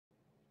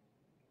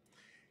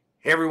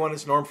Hey everyone,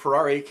 it's Norm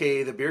Farrar,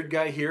 aka the Beard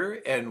Guy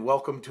here, and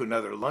welcome to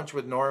another Lunch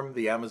with Norm,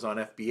 the Amazon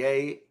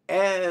FBA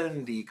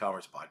and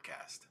e-commerce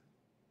podcast.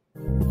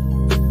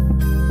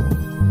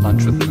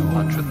 Lunch with Norm,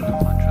 lunch with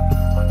Norm, lunch with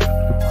Norm, lunch with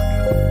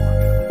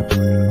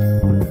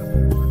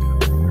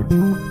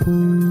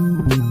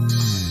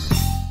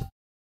Norm.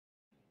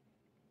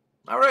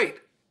 All right,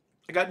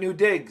 I got new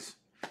digs.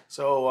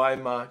 So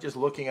I'm just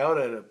looking out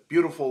at a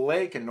beautiful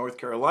lake in North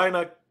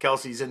Carolina.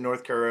 Kelsey's in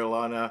North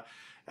Carolina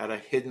at a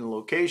hidden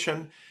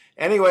location.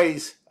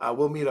 Anyways,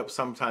 we'll meet up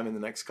sometime in the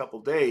next couple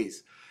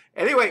days.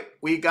 Anyway,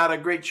 we got a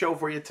great show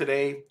for you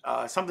today.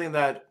 Something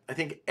that I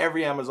think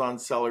every Amazon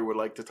seller would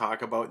like to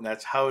talk about, and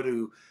that's how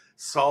to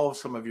solve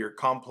some of your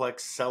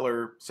complex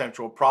seller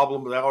central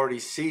problems. I already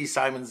see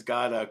Simon's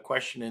got a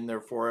question in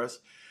there for us.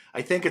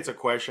 I think it's a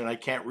question. I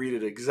can't read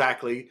it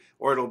exactly,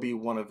 or it'll be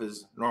one of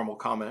his normal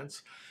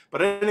comments.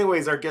 But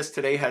anyways, our guest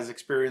today has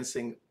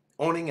experiencing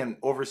owning and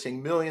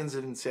overseeing millions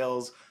in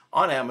sales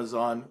on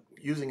Amazon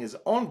using his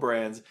own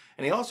brands,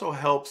 and he also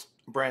helps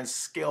brands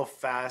scale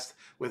fast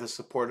with a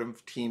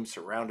supportive team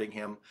surrounding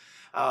him.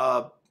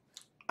 I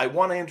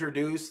want to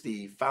introduce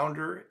the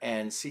founder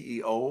and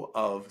CEO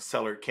of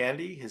Seller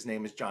Candy. His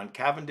name is John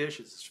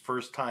Cavendish. It's his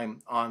first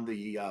time on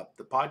the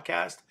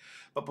podcast.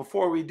 But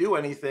before we do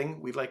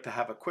anything, we'd like to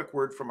have a quick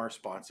word from our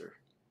sponsor.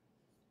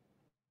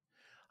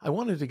 I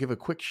wanted to give a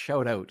quick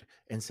shout out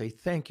and say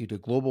thank you to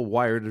Global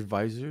Wired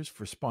Advisors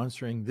for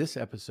sponsoring this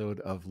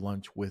episode of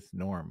Lunch with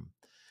Norm.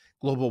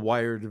 Global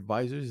Wired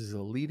Advisors is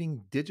a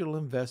leading digital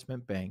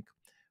investment bank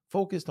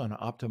focused on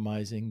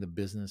optimizing the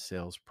business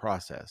sales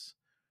process.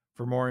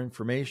 For more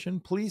information,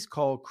 please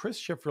call Chris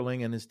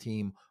Schifferling and his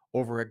team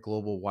over at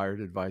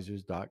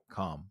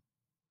globalwiredadvisors.com.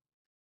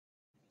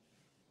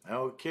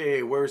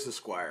 Okay, where's the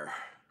Squire?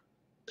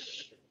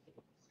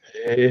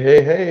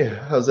 Hey,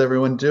 how's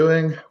everyone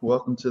doing?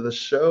 Welcome to the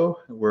show.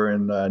 We're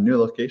in new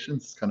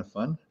locations. It's kind of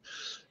fun.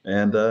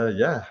 And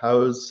yeah,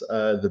 how's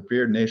the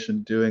Beard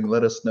Nation doing?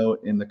 Let us know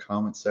in the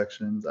comment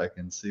sections. I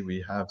can see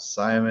we have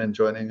Simon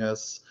joining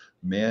us,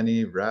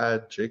 Manny,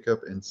 Rad, Jacob,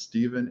 and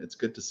Steven. It's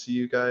good to see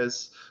you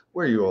guys.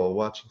 Where are you all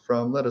watching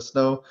from? Let us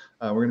know.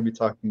 We're going to be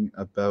talking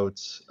about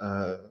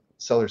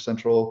Seller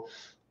Central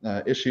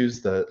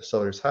issues that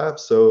sellers have.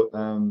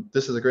 So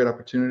this is a great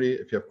opportunity.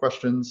 If you have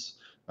questions,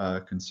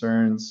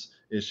 concerns,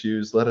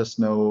 issues, let us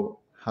know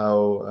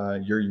how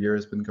your year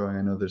has been going.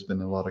 I know there's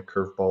been a lot of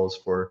curveballs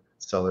for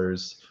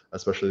sellers,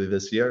 especially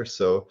this year.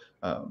 So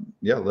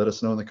yeah, let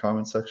us know in the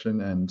comment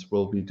section, and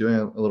we'll be doing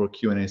a little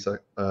Q&A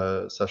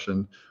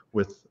session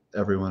with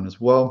everyone as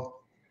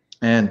well.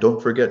 And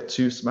don't forget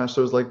to smash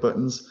those like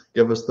buttons,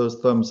 give us those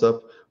thumbs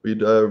up.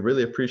 We'd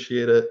really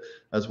appreciate it,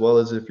 as well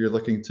as if you're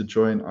looking to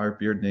join our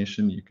Beard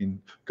Nation, you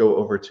can go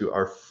over to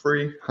our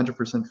free,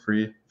 100%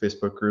 free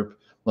Facebook group,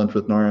 Lunch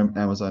with Norm,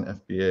 Amazon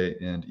FBA,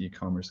 and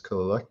e-commerce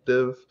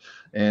collective.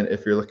 And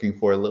if you're looking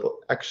for a little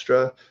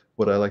extra,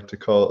 what I like to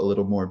call a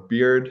little more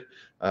beard,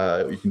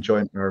 you can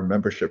join our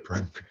membership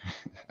program.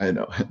 I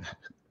know.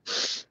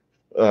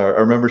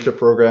 Our membership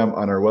program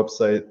on our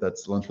website,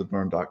 that's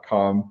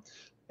lunchwithnorm.com.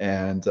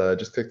 And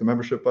just click the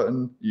membership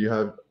button. You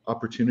have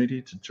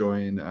opportunity to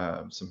join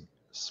some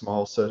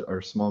small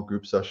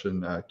group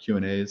session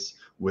Q&As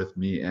with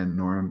me and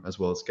Norm, as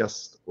well as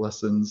guest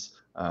lessons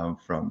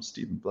from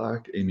Stephen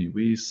Black, Amy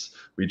Weiss.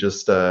 We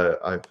just,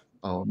 I'll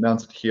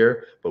announce it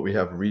here, but we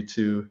have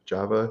Ritu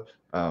Java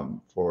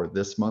for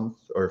this month,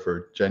 or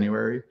for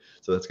January.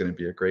 So that's going to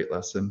be a great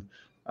lesson.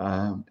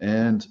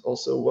 And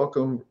also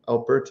welcome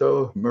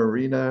Alberto,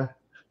 Marina,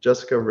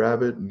 Jessica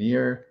Rabbit,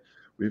 Near.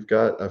 We've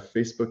got a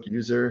Facebook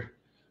user,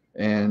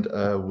 and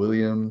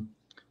William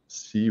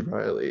C.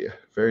 Riley.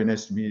 Very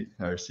nice to meet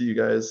or see you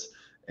guys.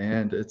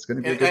 And it's going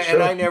to be a good show.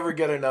 And I never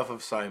get enough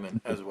of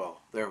Simon as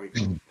well. There we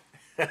go.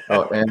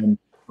 Oh, and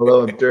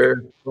hello,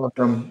 Abdur.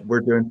 Welcome.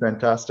 We're doing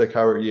fantastic.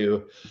 How are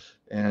you?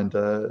 And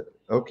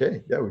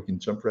okay, yeah, we can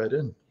jump right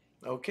in.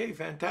 Okay,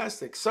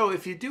 fantastic. So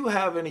if you do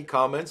have any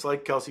comments,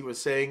 like Kelsey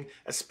was saying,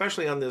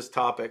 especially on this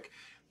topic,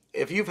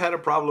 if you've had a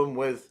problem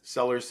with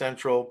Seller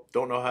Central,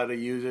 don't know how to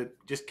use it,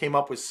 just came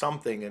up with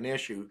something, an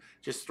issue,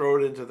 just throw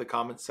it into the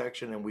comment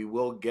section and we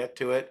will get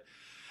to it.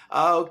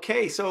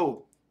 Okay,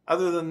 so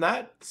other than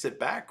that, sit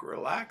back,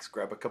 relax,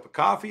 grab a cup of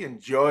coffee,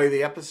 enjoy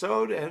the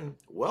episode, and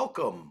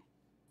welcome.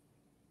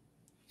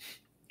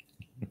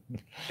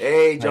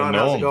 Hey, John,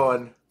 how's it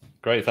going?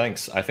 Great,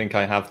 thanks. I think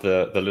I have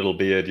the little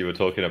beard you were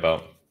talking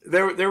about.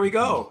 There we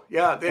go.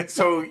 Yeah,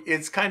 so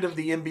it's kind of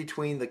the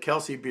in-between the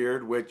Kelsey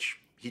beard, which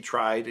he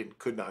tried and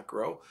could not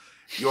grow,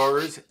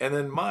 yours, and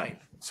then mine.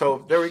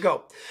 So there we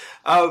go.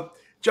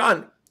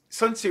 John,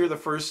 since you're the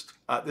first,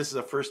 this is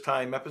a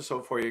first-time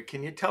episode for you,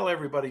 can you tell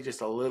everybody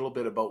just a little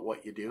bit about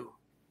what you do?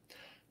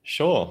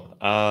 Sure.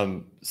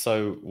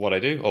 So what I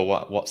do, or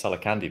what Seller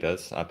Candy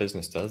does, our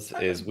business does,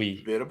 is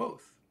we... A bit of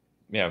both.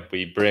 Yeah,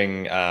 we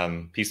bring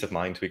peace of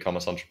mind to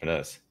e-commerce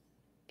entrepreneurs.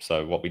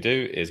 So what we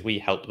do is we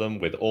help them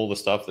with all the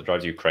stuff that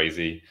drives you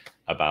crazy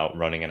about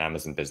running an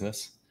Amazon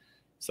business.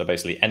 So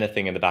basically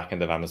anything in the back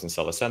end of Amazon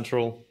Seller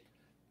Central,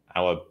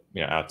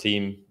 our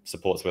team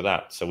supports with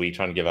that. So we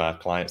try and give our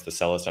clients the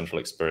seller central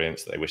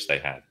experience that they wish they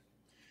had.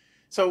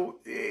 So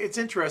it's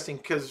interesting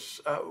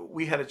because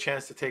we had a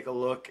chance to take a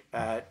look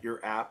at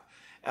your app.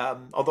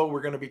 Although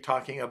we're going to be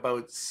talking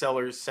about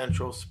Seller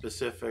Central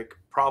specific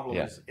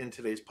problems in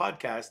today's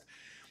podcast,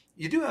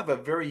 you do have a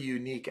very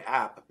unique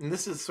app. And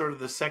this is sort of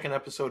the second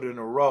episode in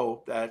a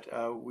row that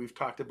we've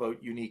talked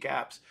about unique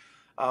apps.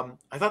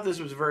 I thought this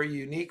was very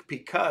unique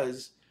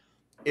because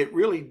it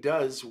really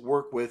does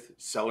work with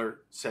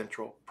Seller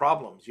Central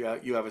problems.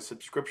 You have a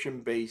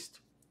subscription-based,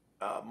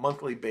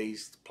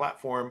 monthly-based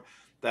platform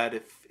that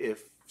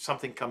if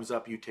something comes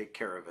up, you take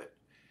care of it.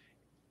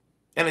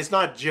 And it's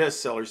not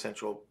just Seller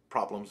Central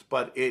problems,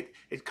 but it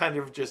kind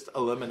of just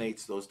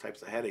eliminates those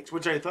types of headaches,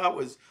 which I thought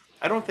was,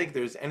 I don't think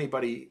there's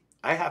anybody,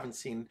 I haven't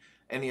seen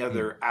any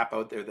other app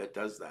out there that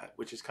does that,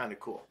 which is kind of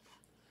cool.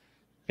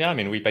 Yeah, I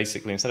mean, we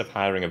basically, instead of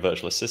hiring a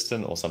virtual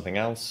assistant or something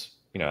else,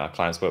 our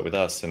clients work with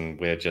us, and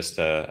we're just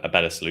a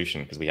better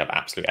solution because we have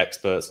absolute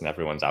experts and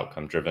everyone's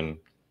outcome driven.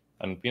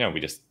 And,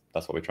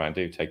 that's what we try and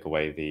do, take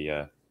away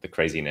the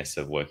craziness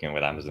of working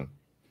with Amazon.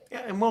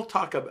 Yeah, and we'll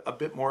talk a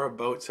bit more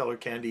about Seller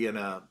Candy at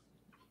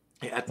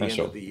the end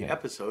of the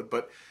episode,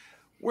 but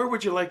where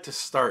would you like to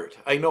start?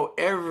 I know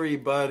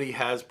everybody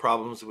has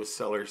problems with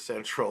Seller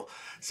Central.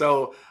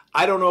 So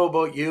I don't know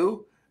about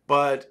you,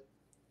 but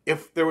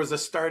if there was a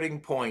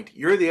starting point,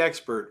 you're the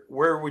expert,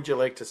 where would you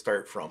like to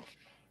start from?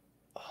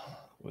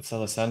 With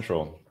Seller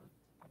Central.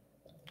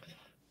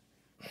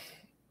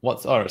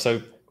 All right,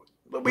 so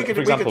we could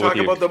talk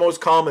about the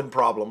most common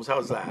problems.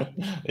 How's that?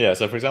 Yeah,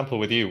 so for example,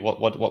 with you,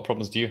 what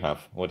problems do you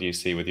have? What do you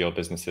see with your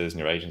businesses and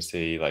your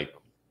agency? Like,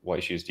 what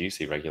issues do you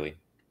see regularly?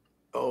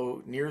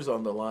 Oh, Near's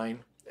on the line.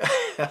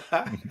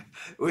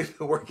 We've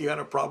been working on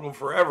a problem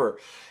forever.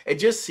 It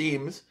just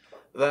seems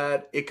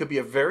that it could be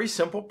a very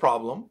simple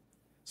problem.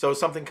 So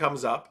something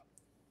comes up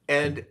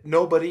and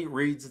nobody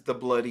reads the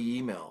bloody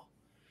email.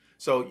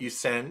 So you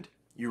send,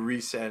 you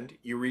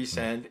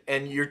resend,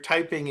 and you're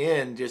typing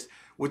in just,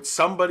 would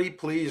somebody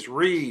please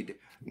read?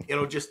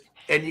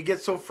 And you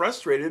get so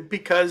frustrated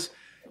because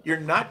you're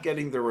not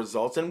getting the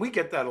results. And we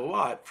get that a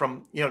lot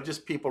from,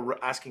 just people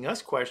asking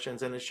us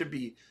questions, and it should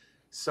be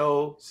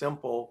so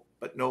simple,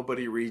 but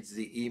nobody reads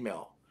the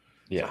email.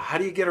 Yeah. So how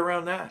do you get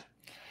around that?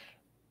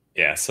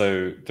 Yeah,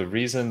 so the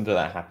reason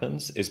that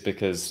happens is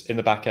because in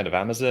the back end of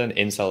Amazon,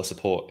 in seller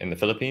support in the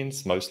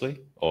Philippines mostly,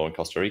 or in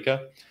Costa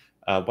Rica,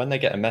 when they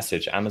get a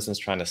message, Amazon's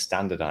trying to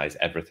standardize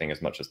everything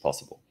as much as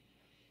possible.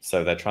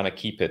 So they're trying to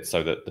keep it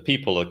so that the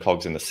people are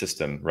cogs in the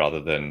system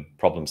rather than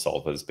problem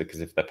solvers,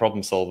 because if they're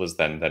problem solvers,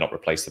 then they're not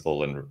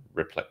replaceable and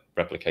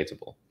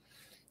replicatable.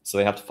 So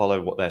they have to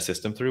follow what their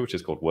system through, which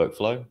is called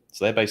workflow.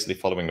 So they're basically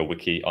following a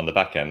wiki on the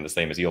back end, the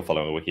same as you're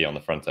following a wiki on the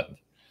front end.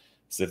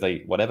 So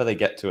if whatever they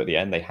get to at the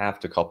end, they have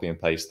to copy and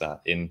paste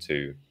that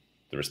into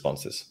the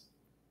responses.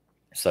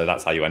 So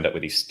that's how you end up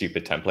with these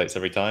stupid templates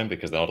every time,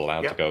 because they're not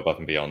allowed to go above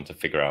and beyond to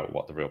figure out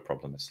what the real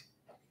problem is.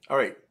 All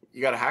right.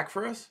 You got a hack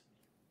for us?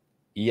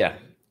 Yeah.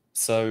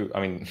 So, I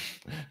mean,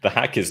 the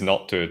hack is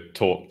not to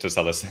talk to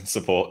seller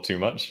support too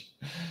much.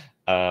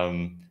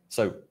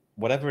 So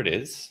whatever it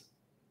is,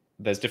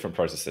 there's different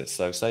processes.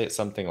 So say it's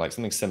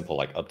something simple,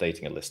 like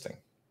updating a listing.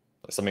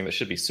 Something that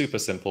should be super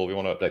simple. We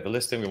want to update the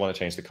listing. We want to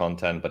change the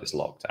content, but it's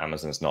locked.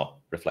 Amazon's not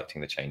reflecting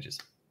the changes.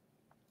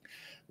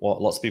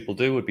 What lots of people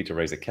do would be to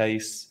raise a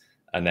case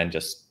and then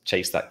just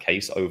chase that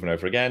case over and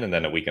over again. And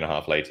then a week and a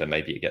half later,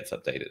 maybe it gets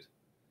updated.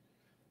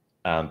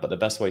 But the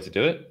best way to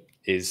do it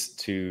is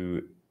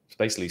to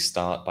basically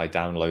start by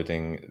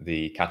downloading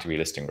the category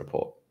listing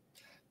report.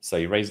 So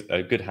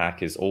a good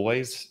hack is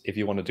always, if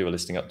you want to do a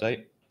listing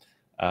update,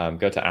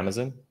 go to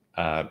Amazon,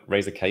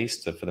 raise a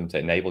case for them to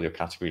enable your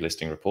category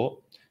listing report,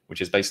 which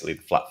is basically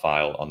the flat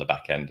file on the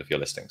back end of your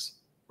listings.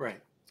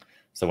 Right.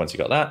 So once you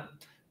got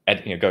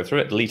that, go through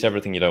it, delete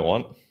everything you don't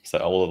want. So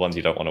all the ones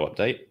you don't want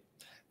to update,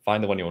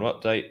 find the one you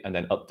want to update, and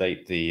then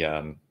update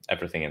the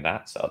everything in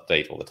that. So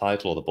update all the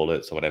title, all the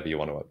bullets, or whatever you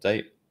want to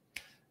update.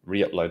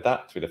 Re-upload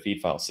that through the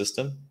feed file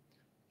system,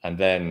 and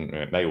then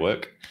it may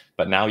work.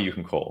 But now you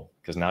can call,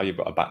 because now you've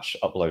got a batch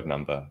upload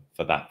number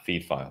for that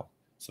feed file.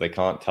 So they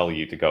can't tell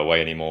you to go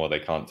away anymore. They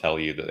can't tell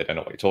you that they don't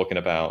know what you're talking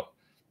about.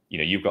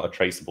 You've got a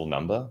traceable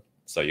number.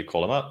 So you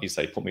call them up, you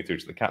say, put me through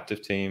to the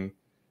captive team.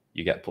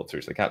 You get put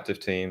through to the captive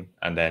team,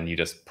 and then you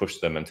just push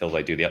them until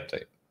they do the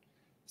update.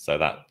 So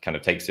that kind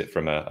of takes it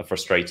from a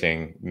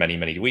frustrating many,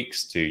 many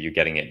weeks to you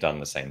getting it done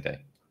the same day.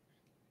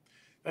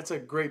 That's a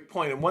great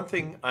point. And one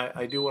thing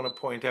I do want to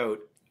point out,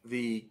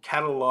 the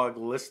catalog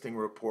listing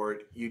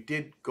report, you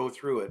did go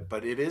through it,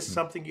 but it is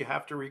something you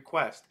have to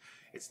request.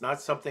 It's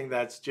not something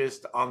that's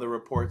just on the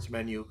reports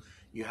menu.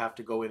 You have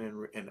to go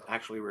in and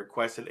actually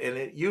request it. And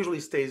it usually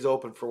stays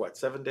open for what,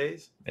 7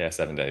 days? Yeah,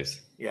 7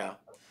 days. Yeah.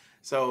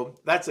 So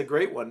that's a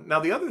great one. Now,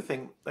 the other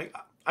thing, like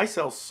I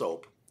sell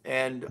soap,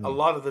 and a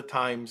lot of the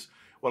times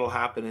what'll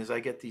happen is I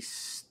get these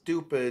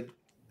stupid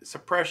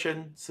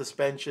suppression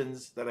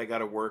suspensions that I got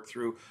to work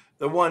through.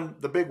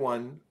 The big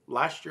one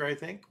last year, I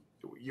think,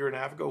 a year and a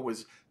half ago,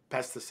 was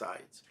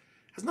pesticides.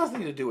 It has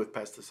nothing to do with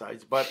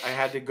pesticides, but I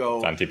had to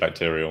go. It's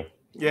antibacterial.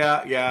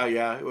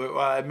 Yeah. Well,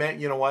 I meant,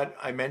 you know what?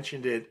 I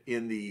mentioned it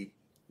in the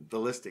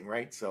listing,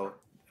 right? So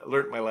I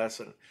learned my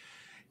lesson.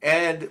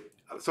 And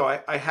so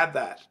I had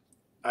that.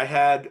 I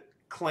had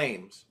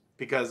claims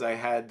because I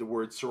had the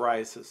word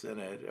psoriasis in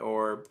it,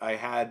 or I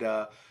had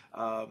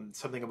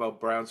something about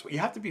brown sweat. You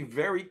have to be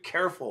very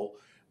careful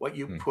what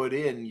you put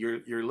in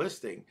your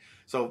listing.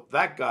 So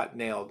that got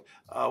nailed.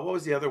 What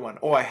was the other one?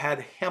 Oh, I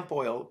had hemp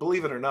oil.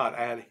 Believe it or not,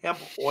 I had hemp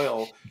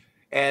oil,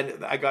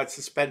 and I got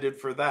suspended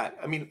for that.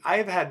 I mean,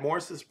 I've had more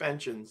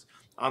suspensions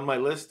on my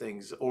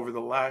listings over the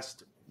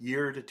last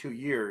year to 2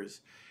 years,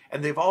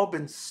 and they've all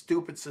been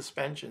stupid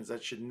suspensions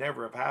that should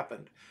never have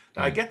happened.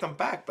 Now, I get them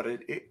back, but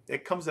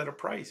it comes at a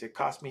price. It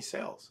cost me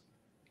sales.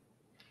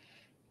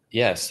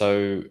 Yeah,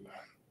 so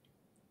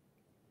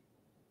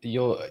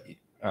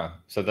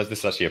this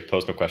is actually a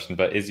personal question,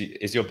 but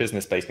is your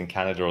business based in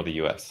Canada or the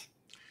US?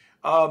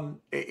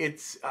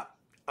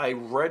 I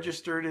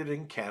registered it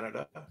in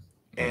Canada,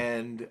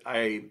 and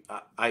I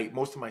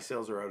most of my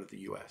sales are out of the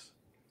US.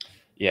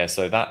 Yeah,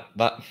 so that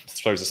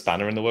throws a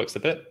spanner in the works a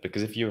bit,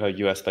 because if you're a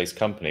US-based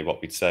company,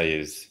 what we'd say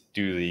is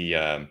do the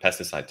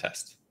pesticide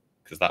test,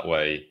 because that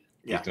way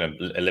you can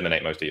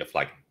eliminate most of your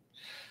flagging.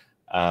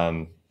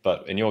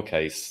 But in your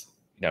case,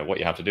 what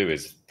you have to do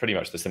is pretty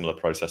much the similar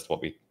process to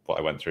what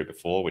I went through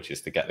before, which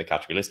is to get the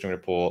category listing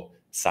report,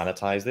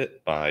 sanitize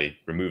it by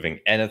removing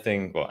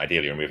anything, well,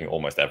 ideally removing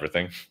almost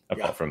everything,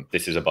 apart from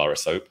this is a bar of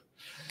soap.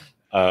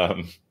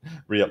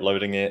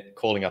 Re-uploading it,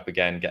 calling up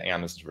again, getting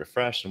Amazon to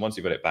refresh, and once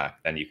you've got it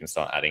back, then you can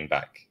start adding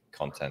back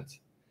content.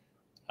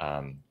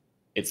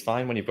 It's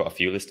fine when you've got a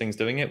few listings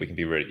doing it. You can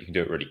do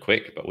it really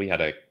quick, but we had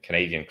a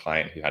Canadian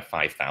client who had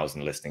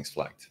 5,000 listings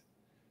flagged,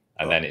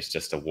 and then it's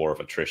just a war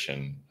of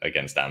attrition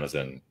against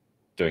Amazon,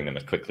 doing them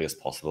as quickly as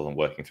possible and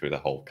working through the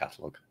whole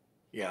catalog.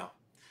 Yeah,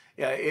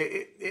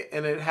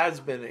 and it has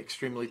been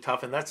extremely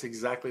tough, and that's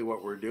exactly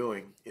what we're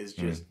doing, is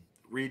just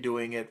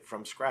redoing it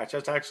from scratch.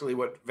 That's actually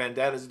what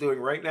Vandana is doing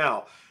right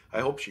now.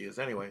 I hope she is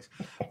anyways.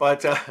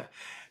 But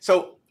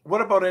so what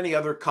about any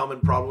other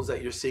common problems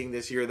that you're seeing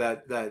this year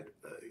that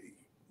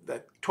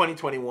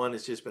 2021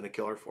 has just been a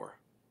killer for?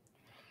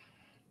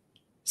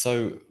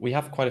 So we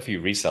have quite a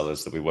few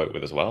resellers that we work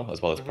with as well as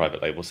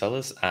private label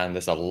sellers, and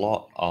there's a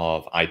lot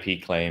of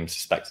IP claims,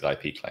 suspected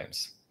IP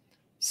claims.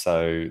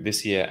 So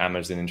this year,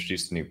 Amazon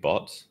introduced a new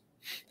bot,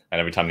 and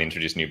every time they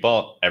introduce a new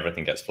bot,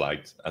 everything gets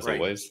flagged, as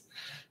always.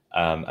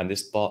 And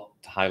this bot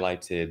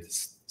highlighted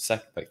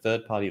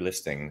third-party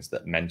listings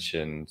that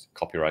mentioned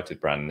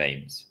copyrighted brand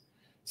names.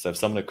 So if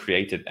someone had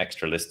created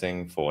extra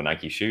listing for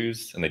Nike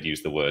shoes and they'd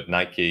use the word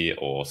Nike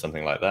or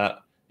something like that,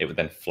 it would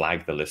then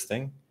flag the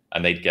listing,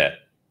 and they'd get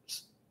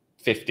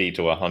 50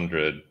 to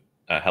 100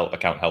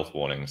 account health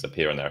warnings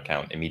appear on their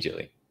account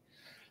immediately.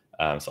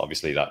 So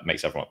obviously that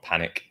makes everyone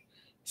panic.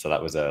 So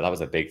that was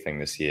a big thing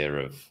this year,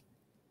 of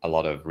a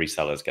lot of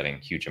resellers getting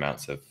huge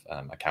amounts of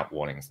account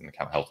warnings and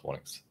account health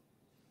warnings.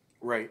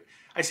 Right.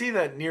 I see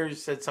that Nir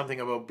said something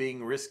about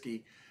being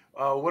risky.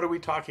 What are we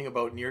talking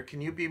about, Nir?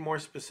 Can you be more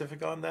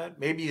specific on that?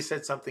 Maybe you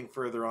said something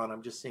further on.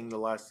 I'm just seeing the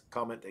last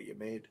comment that you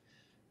made.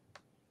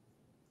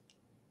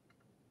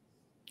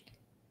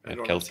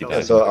 Kelsey,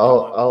 so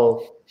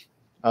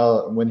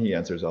I'll when he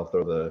answers, I'll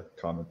throw the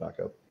comment back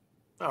up.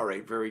 All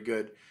right, very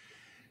good.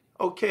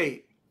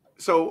 Okay,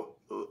 so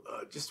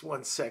just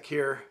one sec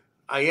here.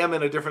 I am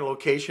in a different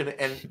location,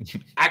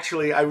 and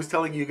actually, I was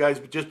telling you guys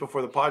just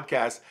before the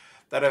podcast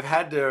that I've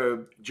had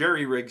to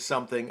jerry rig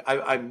something.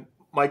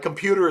 My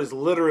computer is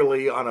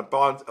literally on a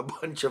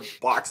bunch of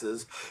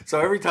boxes,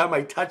 so every time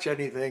I touch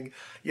anything,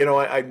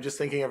 I'm just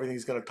thinking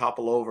everything's going to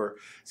topple over.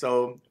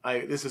 So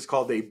this is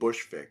called a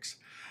bush fix.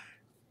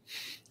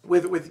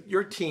 With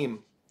your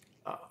team,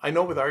 I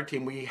know with our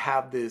team, we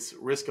have this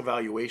risk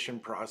evaluation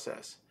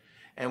process,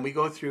 and we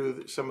go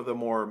through some of the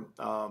more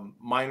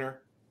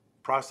minor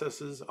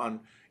processes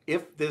on,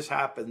 if this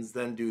happens,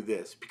 then do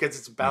this, because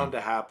it's bound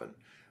to happen.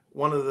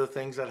 One of the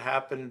things that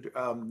happened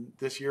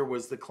this year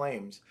was the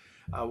claims.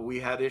 We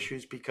had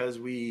issues because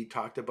we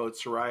talked about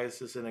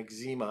psoriasis and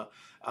eczema.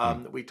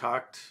 We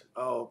talked,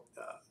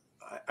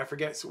 I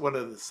forget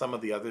some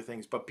of the other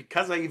things, but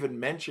because I even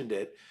mentioned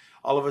it,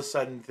 all of a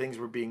sudden things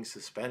were being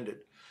suspended.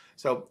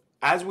 So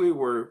as we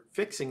were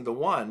fixing the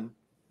one,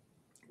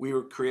 we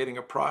were creating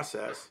a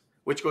process,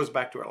 which goes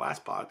back to our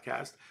last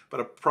podcast,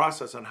 but a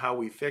process on how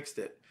we fixed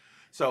it.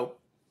 So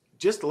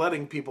just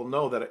letting people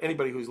know that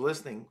anybody who's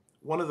listening,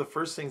 one of the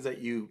first things that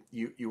you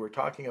were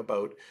talking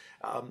about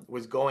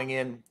was going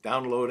in,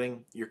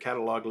 downloading your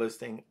catalog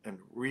listing and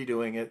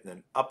redoing it, and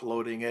then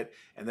uploading it,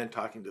 and then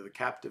talking to the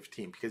captive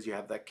team, because you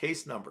have that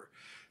case number.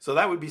 So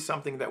that would be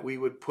something that we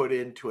would put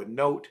into a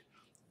note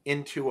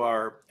into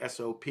our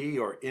SOP,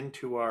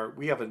 or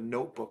we have a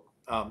notebook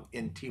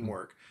in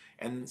Teamwork.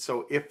 And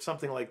so if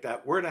something like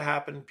that were to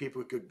happen,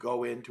 people could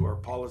go into our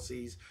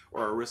policies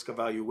or our risk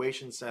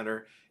evaluation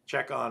center,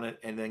 check on it,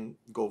 and then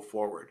go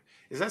forward.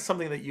 Is that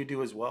something that you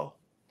do as well?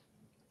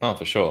 Oh,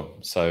 for sure.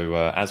 So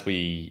as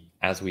we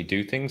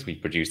do things, we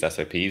produce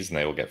SOPs and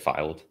they all get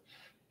filed.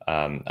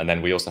 And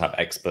then we also have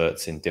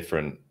experts in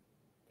different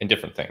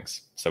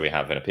things. So we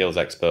have an appeals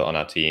expert on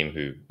our team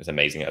who is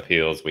amazing at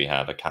appeals. We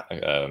have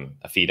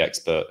a feed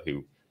expert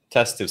who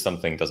tests if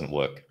something doesn't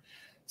work.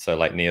 So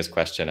like Nia's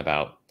question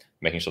about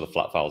making sure the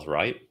flat file's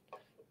right,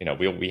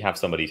 we have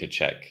somebody to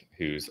check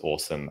who's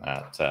awesome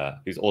at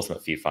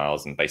feed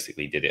files and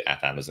basically did it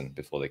at Amazon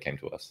before they came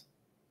to us.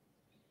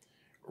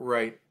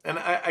 Right. And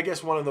I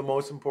guess one of the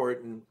most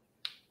important,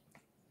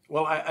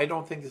 well, I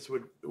don't think this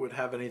would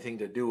have anything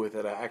to do with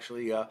it.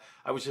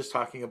 I was just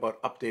talking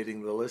about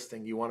updating the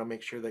listing. You want to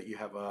make sure that you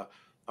have a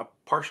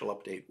partial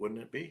update, wouldn't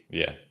it be?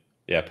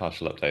 Yeah,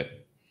 partial update.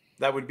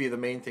 That would be the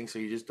main thing, so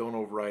you just don't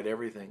override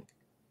everything.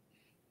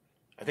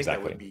 I think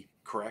that would be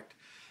correct.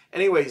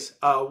 Anyways,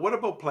 what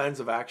about plans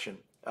of action?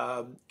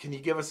 Can you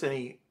give us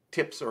any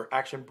tips or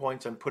action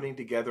points on putting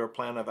together a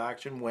plan of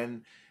action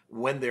when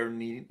they're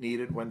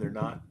needed, when they're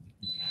not?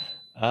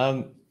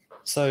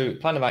 So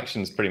plan of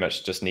action is pretty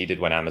much just needed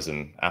when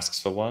Amazon asks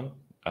for one,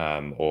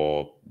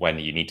 or when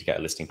you need to get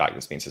a listing back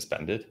that's been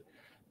suspended.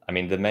 I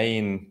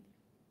mean,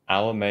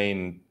 our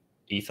main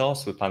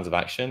ethos with plans of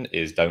action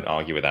is don't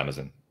argue with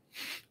Amazon.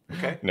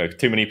 Okay.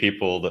 Too many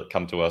people that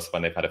come to us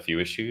when they've had a few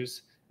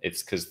issues,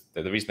 it's because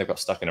the reason they've got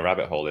stuck in a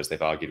rabbit hole is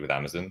they've argued with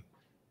Amazon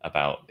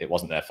about it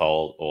wasn't their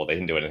fault or they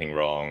didn't do anything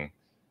wrong.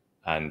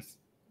 And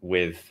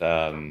with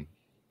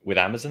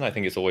Amazon, I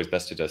think it's always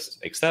best to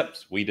just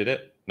accept we did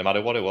it, no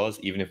matter what it was,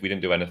 even if we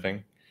didn't do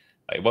anything.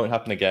 It won't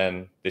happen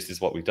again. This is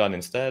what we've done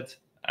instead,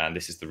 and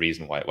this is the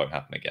reason why it won't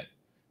happen again.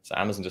 So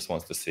Amazon just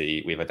wants to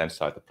see we've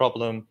identified the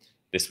problem.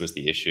 This was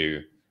the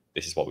issue.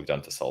 This is what we've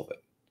done to solve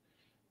it.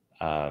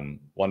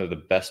 One of the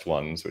best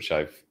ones, which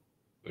I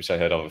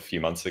heard of a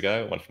few months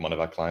ago, one from one of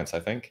our clients, I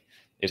think,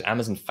 is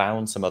Amazon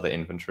found some other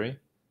inventory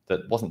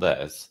that wasn't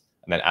theirs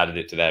and then added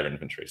it to their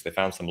inventory. So they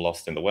found some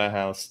lost in the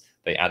warehouse.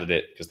 They added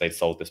it because they'd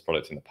sold this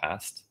product in the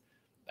past.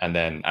 And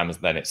then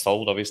it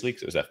sold, obviously,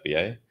 because it was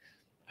FBA.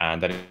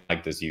 And then it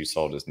flagged as used,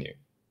 sold as new.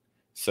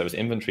 So it was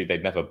inventory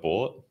they'd never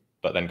bought,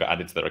 but then got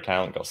added to their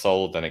account, got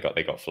sold, then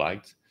they got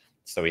flagged.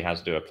 So we had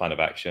to do a plan of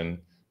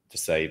action to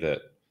say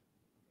that,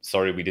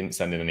 sorry, we didn't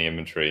send in any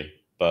inventory,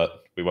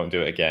 but we won't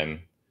do it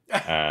again.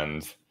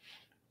 And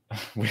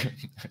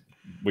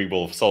we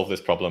will solve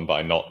this problem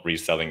by not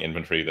reselling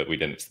inventory that we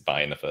didn't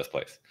buy in the first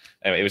place.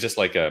 Anyway, it was just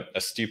like a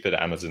stupid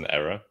Amazon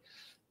error.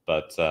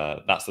 But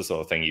that's the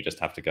sort of thing you just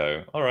have to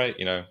go, all right,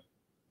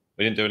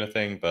 we didn't do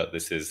anything, but we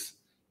just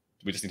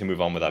need to move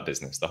on with our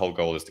business. The whole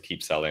goal is to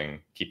keep selling,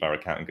 keep our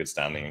account in good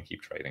standing, and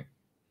keep trading.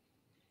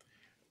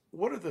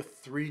 What are the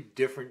 3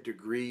 different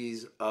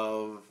degrees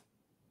of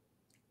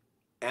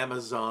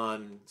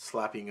Amazon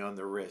slapping you on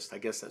the wrist? I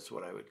guess that's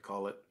what I would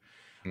call it.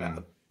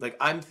 Like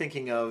I'm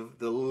thinking of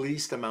the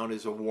least amount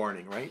is a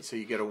warning, right? So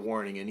you get a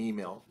warning, an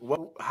email.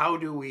 How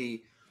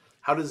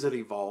does it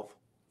evolve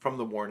from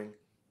the warning?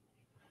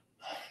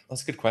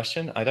 That's a good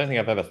question. I don't think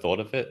I've ever thought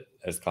of it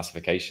as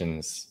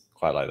classifications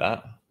quite like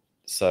that.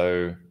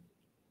 So,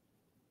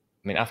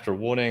 after a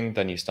warning,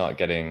 then you start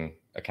getting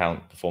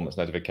account performance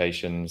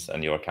notifications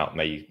and your account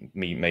may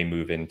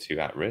move into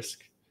at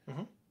risk.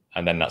 Mm-hmm.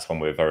 And then that's when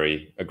we're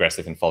very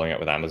aggressive in following up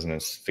with Amazon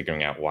and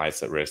figuring out why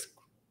it's at risk,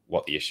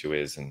 what the issue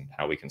is, and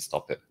how we can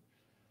stop it.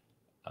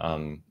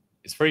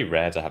 It's very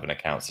rare to have an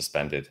account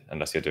suspended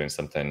unless you're doing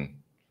something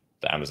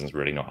that Amazon's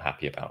really not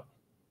happy about.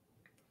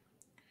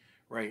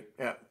 Right.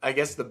 Yeah. I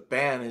guess the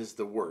ban is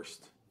the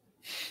worst.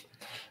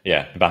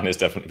 Yeah, the ban is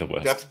definitely the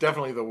worst. That's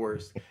definitely the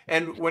worst.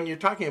 And when you're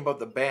talking about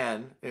the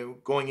ban,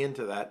 going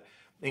into that,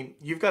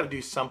 you've got to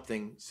do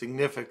something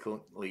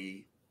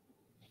significantly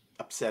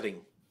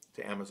upsetting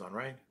to Amazon,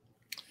 right?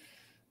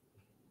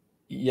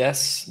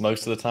 Yes,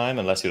 most of the time,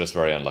 unless you're just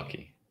very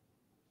unlucky.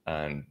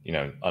 And,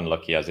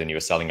 unlucky as in you were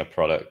selling a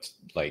product,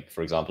 like,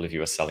 for example, if you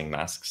were selling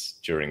masks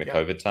during the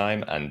COVID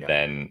time and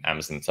then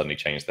Amazon suddenly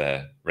changed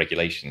their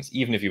regulations,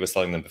 even if you were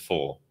selling them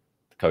before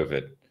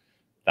COVID,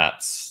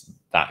 that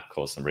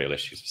caused some real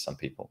issues for some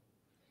people.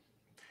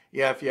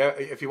 Yeah,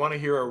 if you want to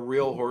hear a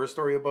real horror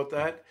story about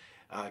that,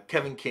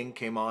 Kevin King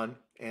came on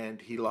and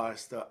he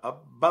lost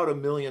about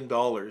 $1 million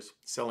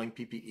selling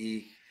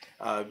PPE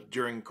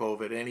during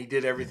COVID, and he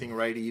did everything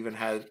right. He even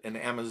had an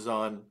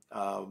Amazon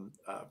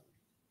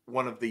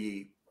one of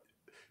the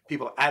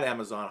people at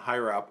Amazon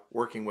higher up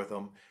working with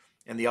him,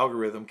 and the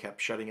algorithm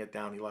kept shutting it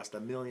down. He lost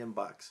 $1 million.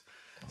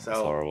 So that's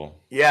horrible.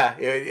 Yeah,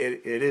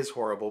 it is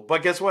horrible.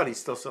 But guess what? He's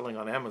still selling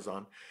on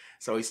Amazon.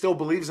 So he still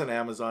believes in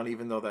Amazon,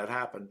 even though that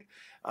happened.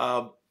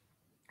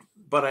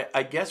 But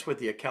I guess with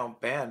the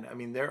account ban,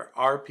 there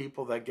are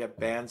people that get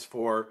bans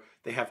for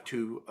they have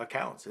 2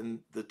 accounts, and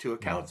the 2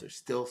 accounts are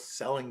still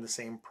selling the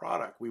same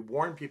product. We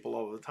warn people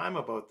all the time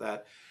about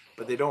that,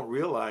 but they don't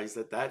realize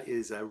that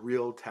is a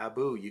real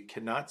taboo. You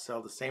cannot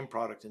sell the same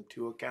product in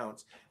 2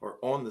 accounts or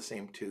own the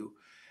same 2.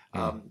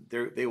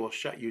 They will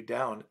shut you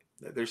down.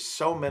 There's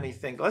so many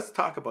things. Let's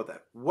talk about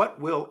that. What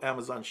will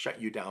Amazon shut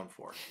you down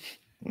for?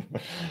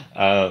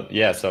 So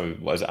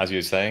as you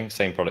were saying,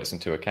 same products in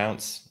 2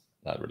 accounts.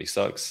 That really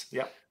sucks.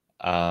 Yeah.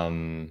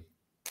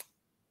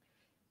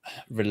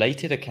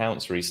 Related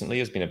accounts recently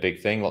has been a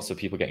big thing. Lots of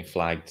people getting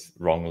flagged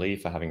wrongly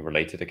for having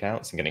related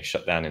accounts and getting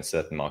shut down in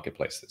certain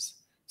marketplaces.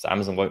 So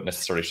Amazon won't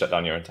necessarily shut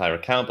down your entire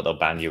account, but they'll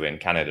ban you in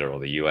Canada or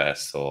the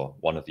US or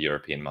one of the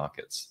European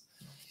markets.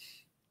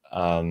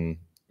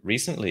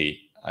 Recently,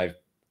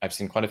 I've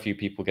seen quite a few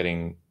people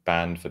getting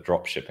banned for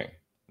drop shipping,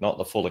 not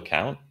the full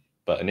account,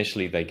 but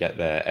initially they get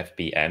their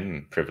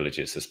FBM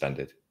privileges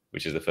suspended,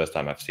 which is the first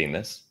time I've seen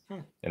this.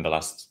 In the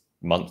last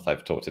month,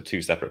 I've talked to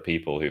 2 separate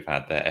people who've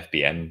had their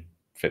FBM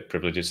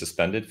privileges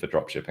suspended for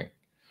drop shipping.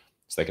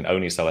 So they can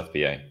only sell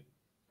FBA.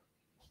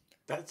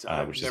 That's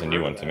which is a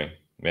new one to me.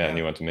 Yeah, a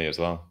new one to me as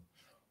well.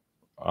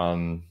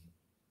 Apart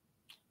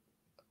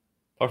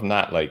from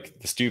that, like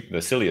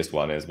the silliest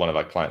one is one of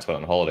our clients went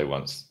on holiday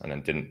once and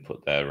then didn't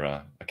put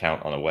their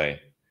account on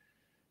away,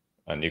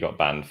 and you got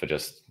banned for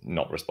just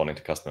not responding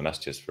to customer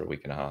messages for a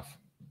week and a half.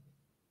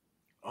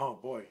 Oh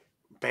boy,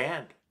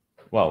 banned.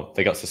 Well,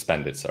 they got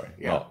suspended. Sorry,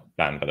 not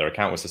banned, but their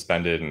account was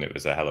suspended, and it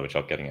was a hell of a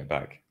job getting it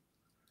back.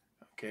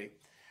 Okay.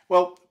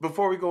 Well,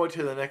 before we go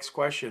into the next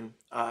question,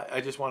 I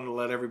just wanted to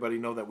let everybody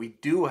know that we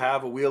do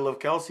have a Wheel of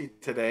Kelsey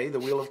today. The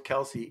Wheel of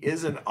Kelsey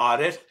is an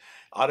audit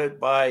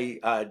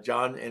by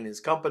John and his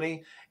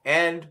company.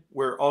 And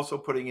we're also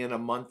putting in a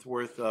month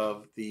worth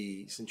of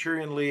the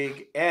Centurion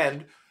League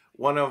and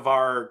one of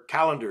our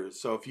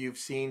calendars. So if you've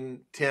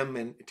seen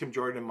Tim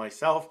Jordan and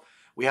myself,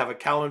 we have a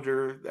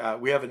calendar.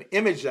 We have an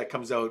image that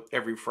comes out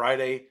every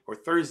Friday or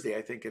Thursday,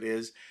 I think it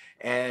is.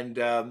 And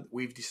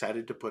we've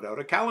decided to put out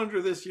a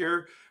calendar this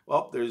year.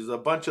 Well, there's a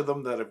bunch of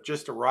them that have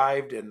just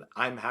arrived, and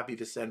I'm happy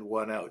to send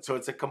one out. So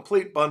it's a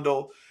complete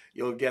bundle.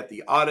 You'll get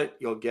the audit,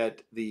 you'll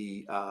get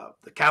the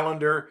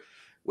calendar,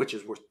 which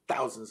is worth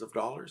thousands of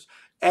dollars,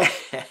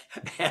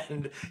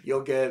 and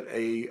you'll get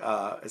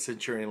a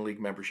Centurion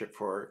League membership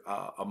for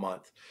a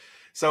month.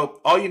 So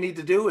all you need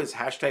to do is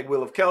hashtag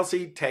Wheel of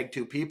Kelsey, tag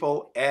 2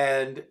 people,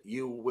 and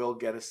you will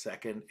get a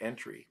second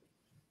entry.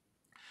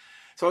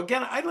 So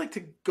again, I'd like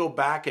to go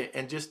back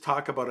and just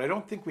talk about, I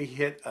don't think we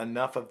hit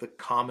enough of the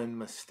common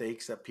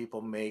mistakes that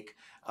people make,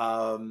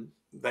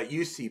 that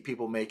you see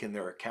people make in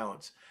their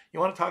accounts. You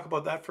want to talk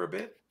about that for a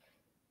bit?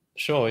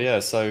 Sure, yeah.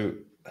 So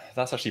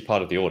that's actually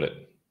part of the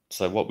audit.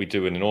 So what we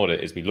do in an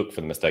audit is we look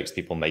for the mistakes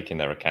people make in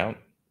their account.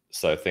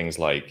 So things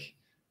like,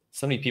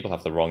 so many people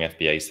have the wrong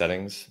FBA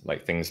settings,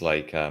 like things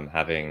like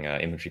having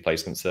inventory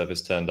placement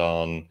service turned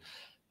on,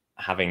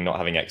 not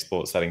having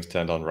export settings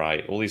turned on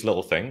right, all these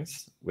little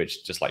things,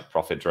 which just like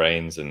profit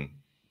drains and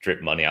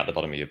drip money out the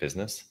bottom of your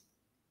business.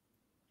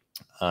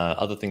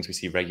 Other things we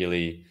see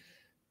regularly,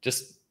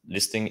 just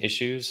listing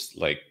issues,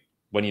 like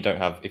if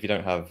you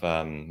don't have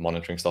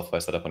monitoring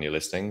software set up on your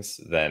listings,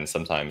 then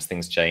sometimes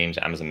things change,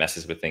 Amazon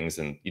messes with things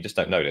and you just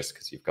don't notice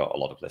because you've got a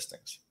lot of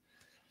listings.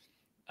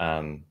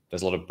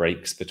 There's a lot of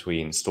breaks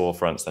between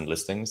storefronts and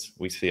listings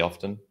we see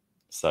often.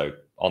 So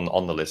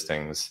on the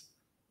listings,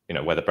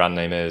 where the brand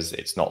name is,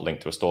 it's not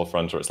linked to a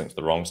storefront, or it's linked to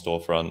the wrong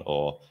storefront.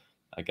 Or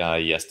a guy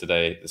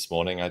this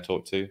morning I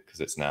talked to, because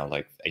it's now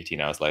like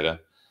 18 hours later,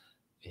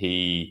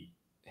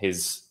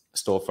 his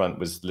storefront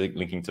was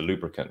linking to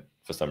lubricant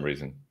for some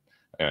reason.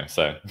 Anyway,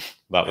 so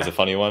that was a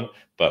funny one,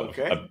 but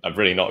okay. a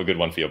really not a good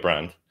one for your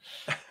brand.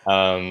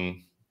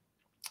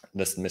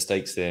 There's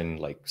mistakes in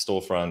like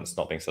storefronts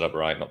not being set up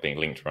right, not being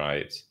linked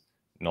right,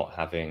 not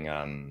having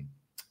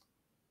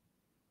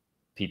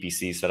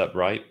PPC set up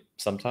right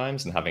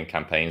sometimes, and having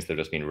campaigns that have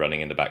just been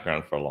running in the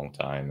background for a long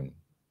time and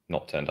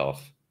not turned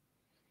off.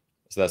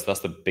 So that's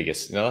the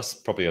biggest, that's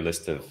probably a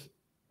list of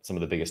some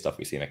of the biggest stuff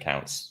we see in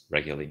accounts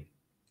regularly.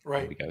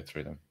 Right. We go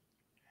through them.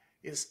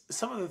 Is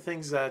some of the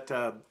things that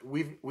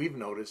we've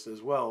noticed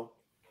as well.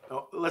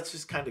 Let's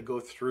just kind of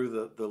go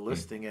through the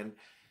listing, and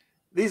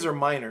these are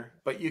minor,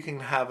 but you can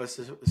have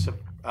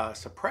a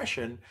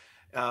suppression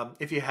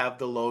if you have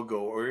the logo,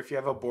 or if you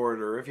have a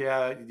border, or if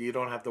you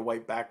don't have the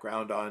white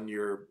background on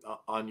your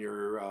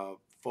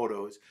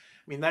photos.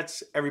 I mean,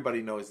 that's,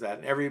 everybody knows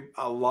that, and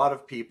a lot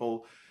of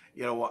people,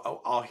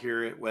 I'll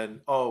hear it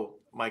when, oh,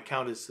 my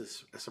account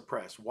is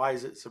suppressed. Why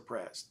is it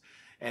suppressed?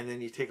 And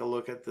then you take a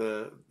look at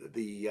the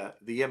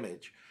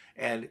image,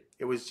 and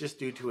it was just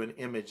due to an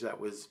image that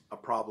was a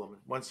problem.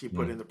 Once you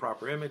put in the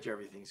proper image,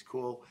 everything's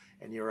cool,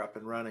 and you're up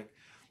and running.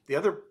 The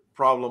other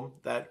problem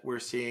that we're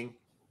seeing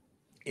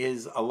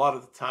is a lot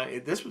of the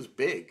time, this was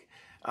big.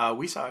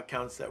 We saw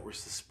accounts that were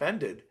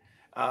suspended,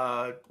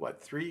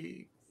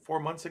 3-4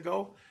 months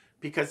ago,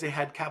 because they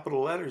had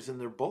capital letters in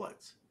their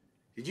bullets.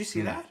 Did you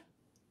see that?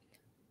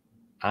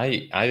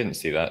 I didn't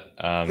see that.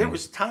 There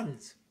was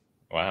tons.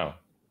 Wow.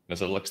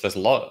 There's a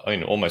lot. I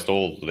mean, almost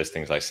all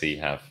listings I see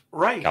have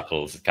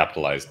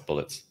capitalized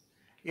bullets.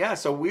 Yeah,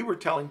 so we were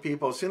telling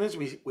people, as soon as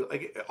we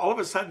like, all of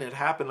a sudden it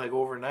happened like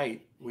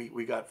overnight.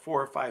 We got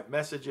 4 or 5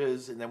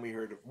 messages, and then we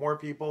heard of more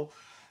people.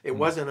 It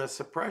wasn't a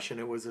suppression;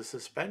 it was a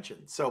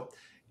suspension. So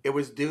it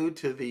was due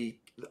to the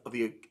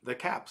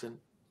caps. And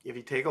if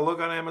you take a look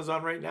on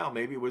Amazon right now,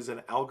 maybe it was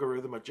an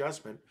algorithm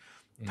adjustment.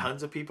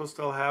 Tons of people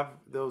still have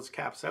those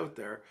caps out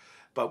there,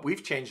 but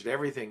we've changed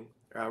everything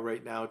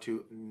right now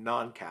to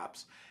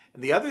non-caps.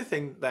 And the other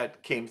thing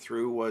that came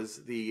through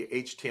was the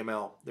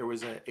HTML. There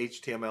was an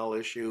HTML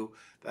issue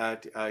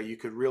that you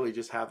could really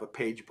just have a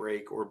page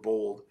break or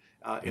bold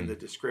in the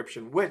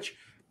description, which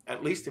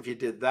at least if you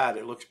did that,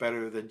 it looks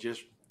better than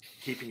just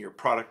keeping your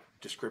product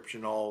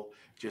description all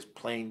just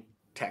plain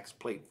text,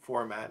 plain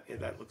format.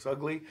 That looks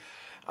ugly.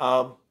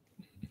 And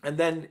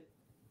then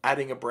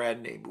adding a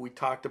brand name. We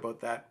talked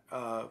about that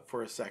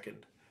for a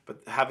second,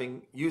 but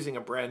using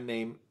a brand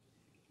name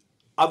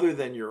other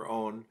than your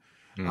own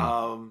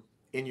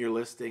in your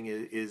listing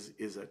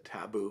is a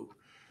taboo.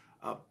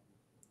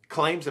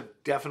 Claims have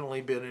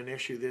definitely been an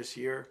issue this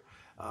year,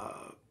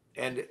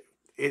 and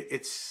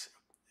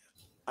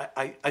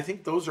I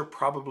think those are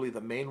probably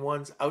the main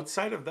ones.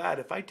 Outside of that,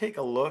 if I take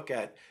a look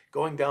at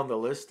going down the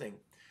listing,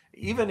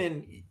 even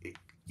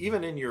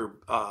in your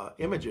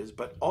images,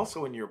 but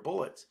also in your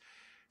bullets,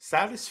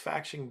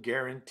 satisfaction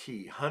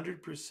guarantee,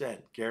 100%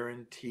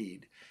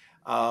 guaranteed,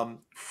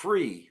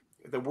 free.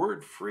 The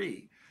word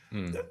free,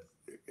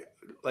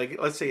 like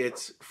let's say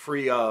it's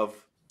free of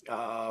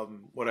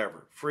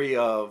whatever, free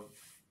of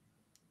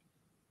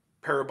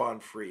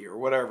Parabon free or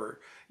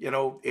whatever.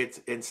 It's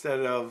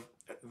instead of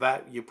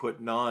that you put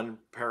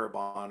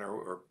non-Parabon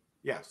or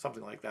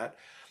something like that.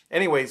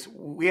 Anyways,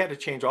 we had to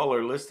change all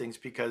our listings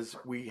because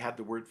we had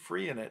the word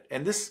free in it.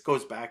 And this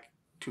goes back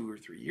 2 or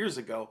 3 years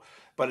ago,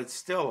 but it's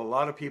still a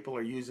lot of people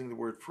are using the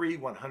word free,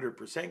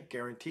 100%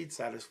 guaranteed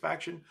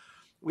satisfaction.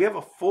 We have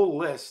a full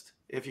list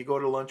if you go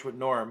to Lunch with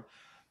Norm,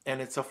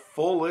 and it's a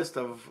full list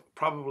of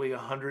probably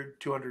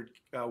 100, 200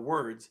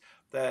 words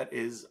that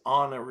is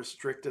on a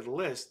restricted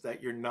list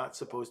that you're not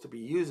supposed to be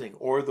using,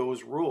 or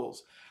those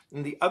rules.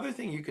 And the other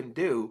thing you can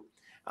do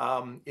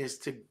is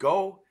to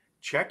go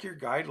check your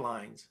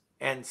guidelines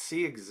and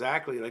see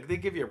exactly, like they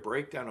give you a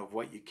breakdown of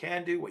what you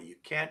can do, what you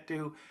can't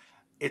do.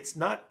 It's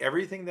not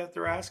everything that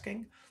they're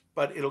asking,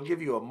 but it'll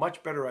give you a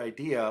much better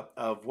idea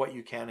of what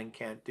you can and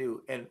can't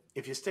do. And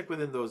if you stick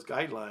within those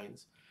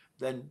guidelines,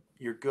 then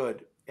you're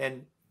good.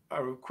 And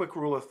a quick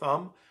rule of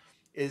thumb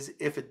is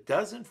if it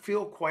doesn't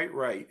feel quite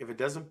right, if it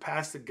doesn't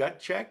pass the gut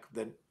check,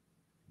 then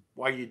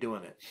why are you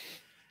doing it?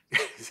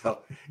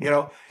 So,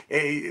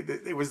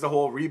 it was the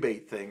whole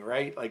rebate thing,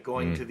 right? Like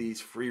going to these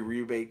free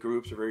rebate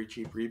groups or very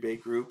cheap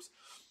rebate groups.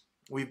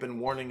 We've been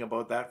warning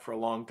about that for a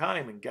long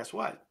time. And guess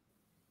what?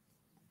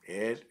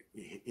 It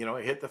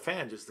hit the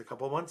fan just a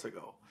couple of months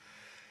ago.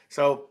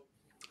 So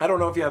I don't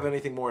know if you have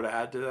anything more to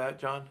add to that,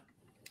 John.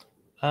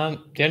 The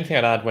only thing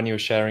I'd add when you were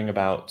sharing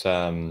about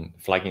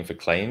flagging for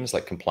claims,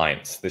 like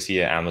compliance, this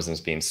year Amazon's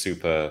been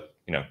super,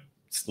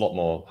 it's a lot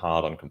more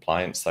hard on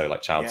compliance. So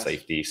like child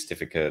safety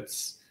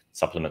certificates,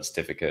 supplement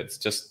certificates,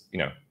 just,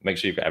 make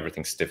sure you've got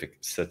everything certified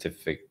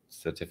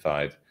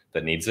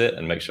that needs it,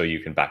 and make sure you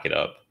can back it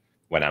up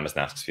when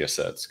Amazon asks for your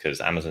certs, because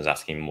Amazon's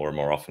asking more and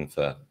more often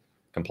for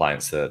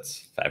compliance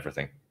certs for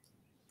everything.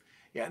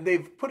 Yeah, and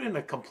they've put in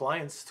a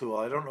compliance tool.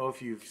 I don't know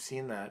if you've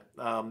seen that.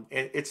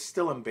 It's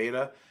still in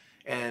beta,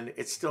 and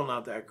it's still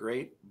not that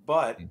great.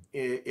 But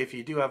if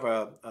you do have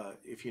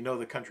if you know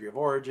the country of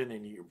origin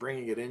and you're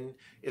bringing it in,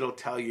 it'll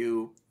tell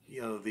you,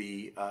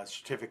 the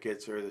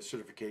certificates or the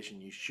certification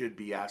you should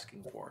be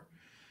asking for.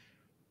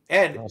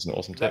 And that's an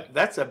awesome tip.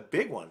 That's a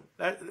big one.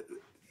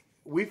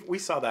 We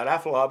saw that.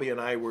 Afolabi and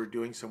I were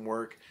doing some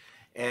work,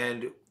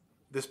 and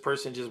this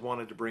person just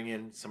wanted to bring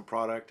in some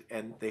product,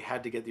 and they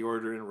had to get the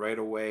order in right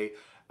away,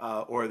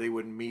 or they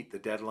wouldn't meet the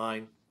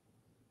deadline.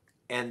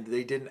 And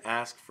they didn't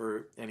ask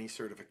for any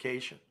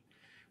certification.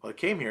 Well, it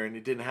came here and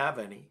it didn't have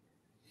any.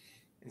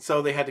 And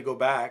so they had to go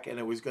back, and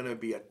it was going to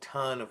be a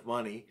ton of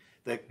money.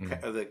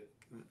 The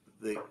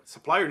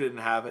supplier didn't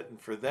have it, and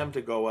for them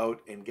to go out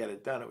and get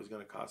it done, it was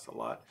going to cost a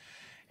lot.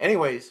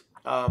 Anyways,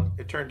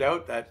 it turned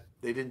out that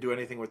they didn't do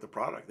anything with the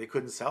product. They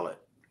couldn't sell it.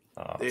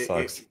 Oh,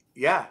 sucks.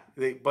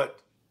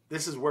 But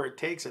this is where it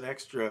takes an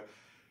extra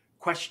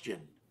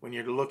question when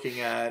you're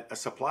looking at a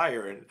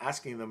supplier and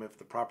asking them if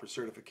the proper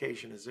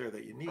certification is there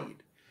that you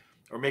need,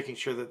 or making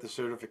sure that the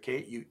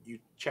certificate, you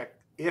check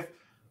if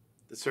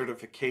the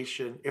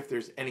certification, if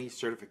there's any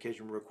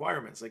certification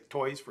requirements, like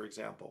toys, for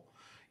example,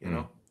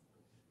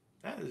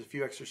 there's a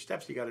few extra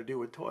steps you got to do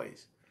with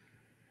toys.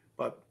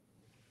 But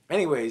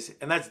anyways,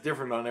 and that's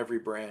different on every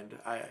brand.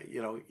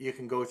 You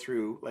can go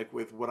through, like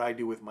with what I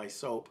do with my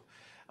soap,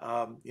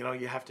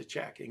 you have to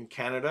check. In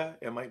Canada,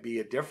 it might be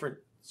a different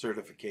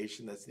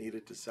certification that's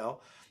needed to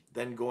sell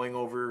than going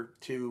over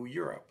to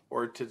Europe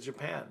or to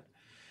Japan.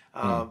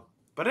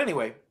 But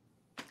anyway,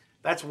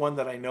 that's one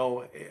that I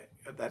know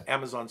that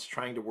Amazon's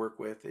trying to work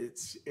with.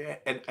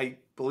 And I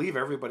believe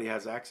everybody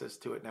has access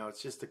to it now.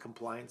 It's just a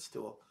compliance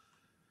tool,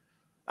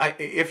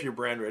 if you're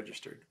brand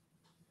registered.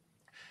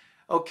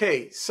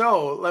 Okay,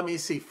 so let me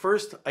see.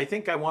 First, I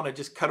think I want to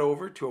just cut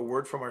over to a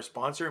word from our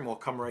sponsor, and we'll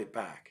come right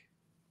back.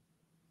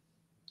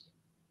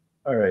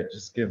 All right,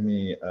 just give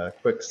me a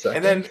quick second.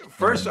 And then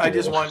first, I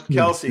just want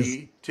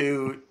Kelsey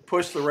to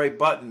push the right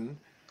button.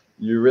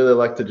 You really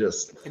like to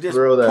just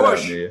throw that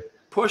at me.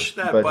 Push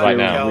that button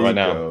right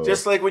now.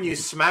 Just like when you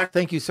smack.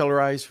 Thank you,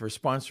 Cellarize, for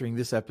sponsoring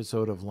this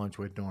episode of Lunch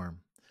with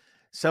Norm.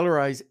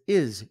 Sellerize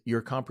is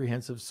your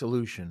comprehensive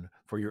solution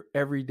for your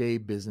everyday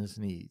business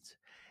needs.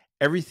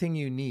 Everything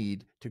you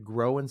need to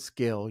grow and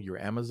scale your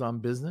Amazon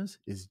business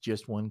is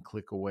just one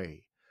click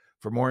away.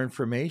 For more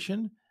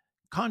information,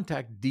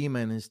 contact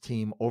Dima and his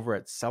team over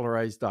at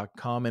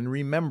Sellerize.com. And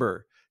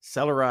remember,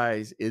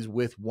 Sellerize is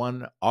with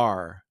one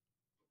R.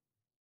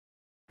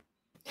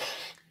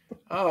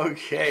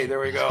 Okay, there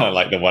we go. I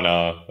like the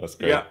 1R. That's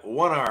great. Yeah,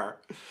 one R.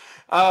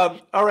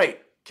 All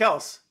right,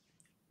 Kels,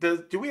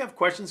 do we have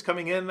questions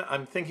coming in?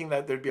 I'm thinking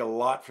that there'd be a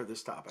lot for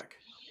this topic.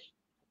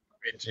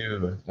 We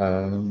do.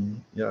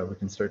 Yeah, we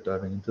can start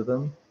diving into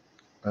them.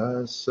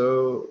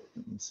 So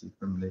let me see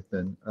from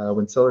Nathan.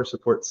 When seller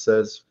support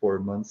says for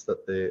months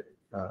that they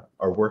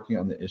are working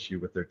on the issue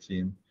with their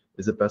team,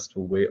 is it best to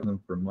wait on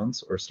them for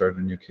months or start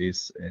a new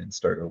case and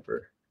start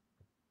over?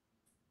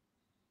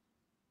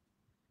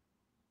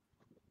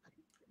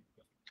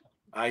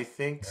 I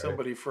think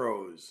somebody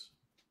froze.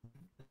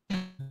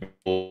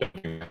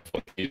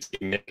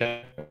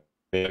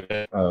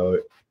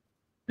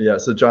 Yeah,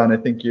 so John, I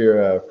think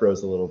you're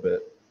froze a little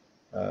bit.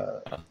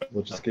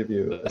 We'll just give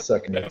you a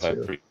second or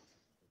two.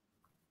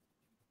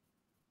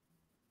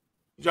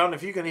 John,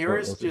 if you can hear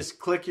us, just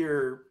click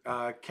your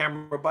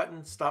camera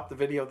button, stop the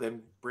video,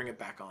 then bring it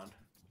back on.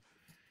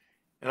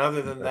 And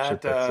other than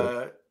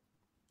that,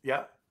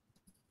 yeah.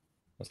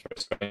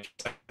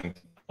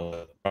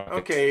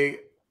 Okay,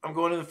 I'm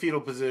going in the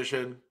fetal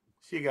position.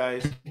 See you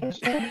guys.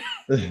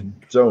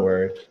 Don't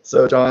worry.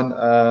 So John,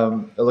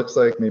 it looks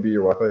like maybe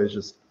your Wi-Fi is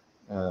just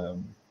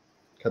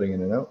cutting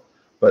in and out.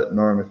 But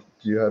Norm,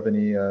 do you have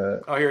any?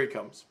 Oh, here he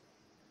comes.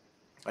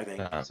 I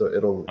think. So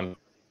it'll.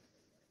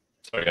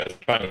 Sorry, guys. I'm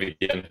trying to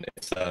begin.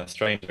 It's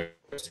strange.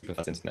 Super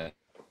fast internet.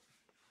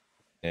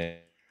 Yeah.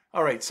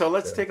 All right, so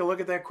let's take a look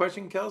at that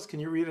question, Kels. Can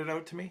you read it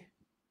out to me?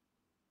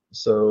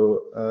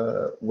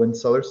 So when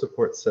seller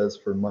support says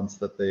for months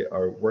that they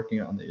are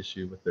working on the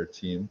issue with their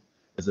team,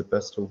 is it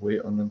best to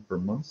wait on them for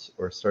months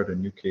or start a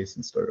new case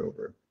and start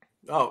over?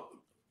 Oh,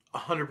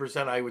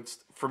 100%. I would,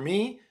 for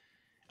me,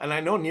 and I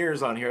know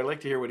Nir's on here. I'd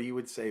like to hear what he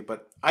would say,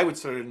 but I would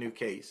start a new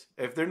case.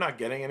 If they're not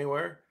getting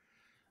anywhere,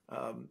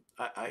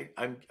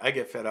 I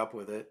get fed up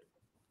with it.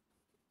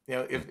 You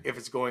know, if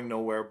it's going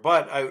nowhere.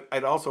 But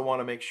I'd also want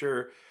to make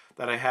sure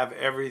that I have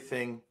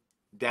everything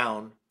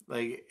down,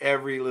 like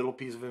every little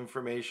piece of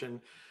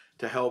information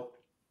to help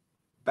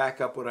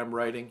back up what I'm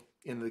writing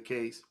in the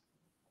case.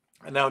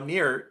 And now,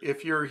 Nir,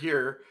 if you're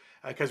here,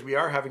 because we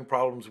are having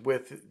problems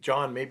with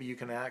John, maybe you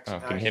can ask. Oh,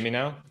 can you hear me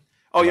now?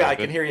 Oh, yeah, I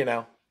can hear you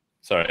now.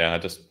 Sorry, yeah, I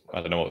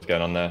don't know what was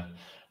going on there.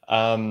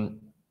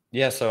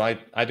 Yeah, so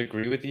I'd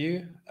agree with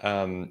you,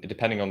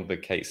 depending on the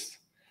case.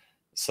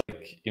 So,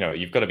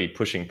 you've got to be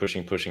pushing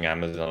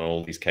Amazon on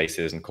all these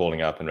cases and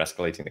calling up and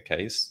escalating the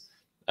case.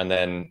 And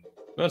then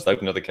let's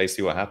open another case,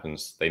 see what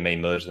happens. They may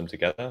merge them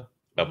together.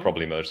 They'll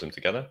probably merge them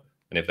together.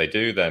 And if they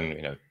do,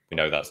 then, we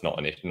know that's not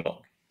an issue,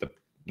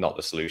 not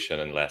the solution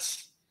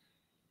unless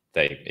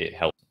it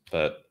helps.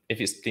 But if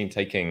it's been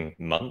taking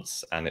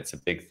months and it's a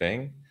big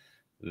thing,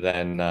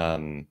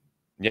 then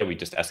we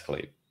just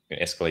escalate.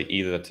 Escalate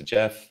either to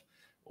Jeff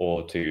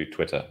or to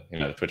Twitter.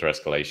 The Twitter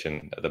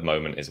escalation at the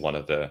moment is one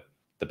of the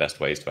best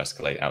ways to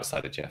escalate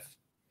outside of Jeff.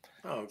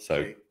 Okay.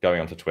 So going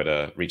onto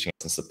Twitter, reaching out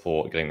to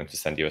support, getting them to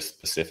send you a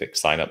specific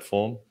sign-up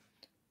form,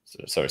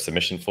 so a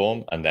submission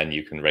form, and then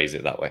you can raise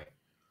it that way.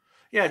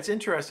 Yeah, it's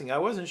interesting. I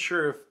wasn't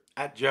sure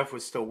if @Jeff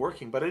was still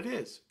working, but it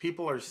is.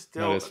 People are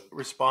still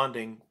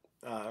responding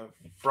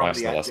from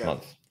the last @Jeff.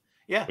 month.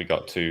 Yeah, we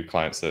got 2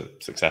 clients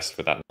that success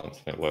with that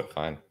month. It worked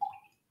fine.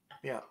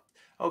 Yeah.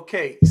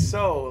 Okay,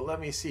 so let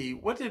me see.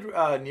 What did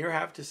Nir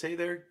have to say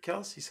there,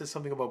 Kels? He says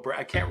something about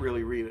I can't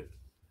really read it.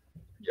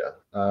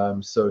 Yeah.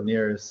 So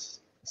Nir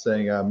is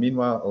saying,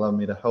 meanwhile, allow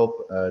me to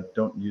help.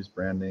 Don't use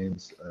brand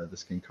names.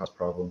 This can cause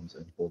problems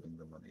in holding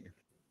the money.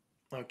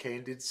 Okay.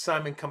 And did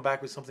Simon come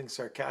back with something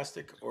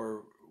sarcastic,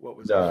 or what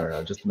was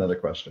No, just another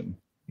question.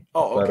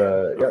 Oh,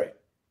 okay. But, yeah.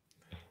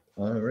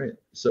 All right.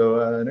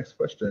 So next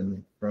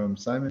question from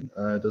Simon.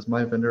 Does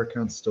my vendor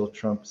account still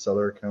trump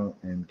seller account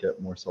and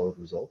get more solid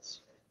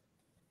results?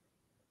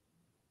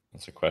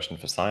 That's a question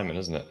for Simon,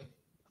 isn't it?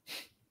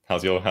 How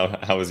is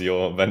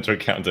your vendor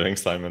account doing,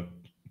 Simon?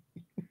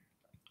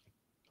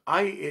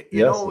 I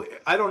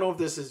don't know if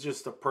this is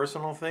just a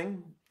personal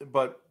thing,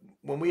 but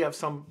when we have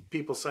some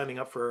people signing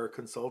up for our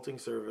consulting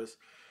service,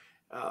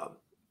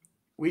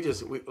 we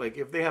like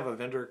if they have a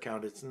vendor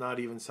account, it's not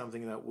even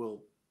something that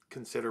we'll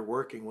consider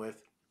working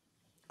with.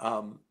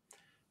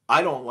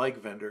 I don't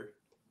like vendor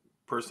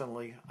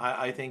personally.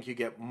 I think you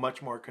get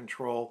much more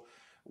control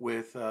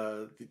with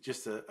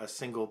just a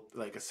single,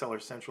 like a Seller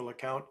Central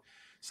account.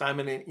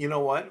 Simon, and you know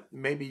what?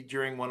 Maybe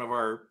during one of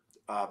our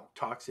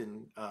talks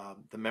in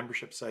the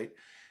membership site,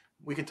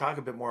 we can talk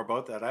a bit more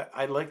about that.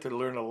 I'd like to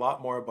learn a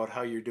lot more about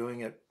how you're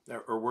doing it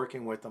or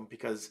working with them,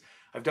 because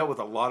I've dealt with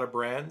a lot of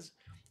brands,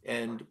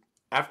 and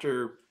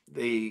after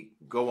they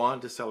go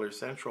on to Seller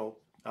Central,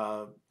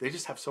 they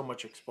just have so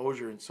much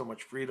exposure and so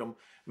much freedom.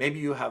 Maybe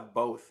you have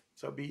both.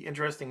 So it'd be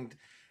interesting.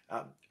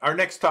 Our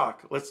next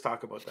talk, let's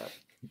talk about that.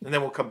 And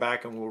then we'll come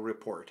back and we'll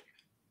report.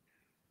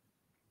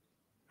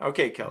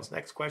 Okay, Kels,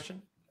 next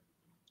question.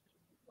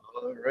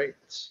 All right.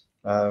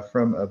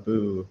 From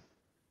Abu,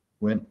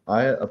 when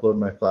I upload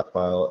my flat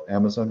file,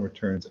 Amazon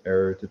returns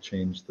error to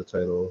change the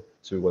title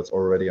to what's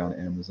already on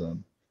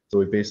Amazon. So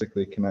we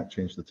basically cannot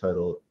change the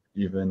title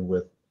even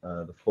with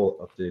the full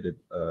updated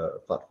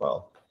flat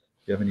file. Do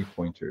you have any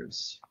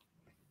pointers?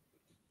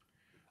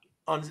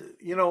 On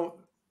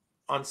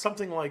on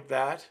something like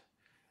that,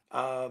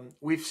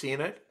 we've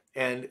seen it,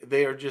 and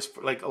they are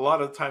just like, a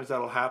lot of times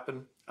that'll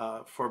happen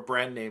for a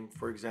brand name,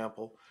 for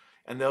example,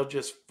 and they'll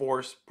just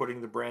force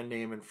putting the brand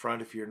name in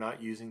front if you're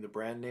not using the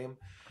brand name.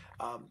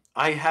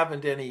 I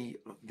haven't any.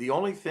 The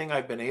only thing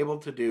I've been able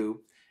to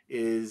do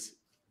is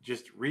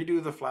just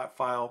redo the flat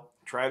file,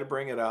 try to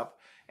bring it up,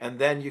 and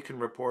then you can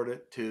report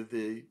it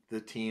to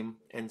the team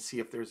and see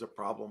if there's a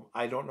problem.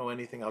 I don't know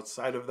anything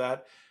outside of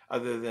that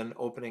other than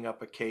opening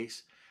up a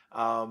case.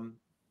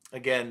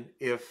 Again,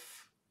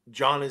 if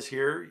John is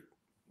here,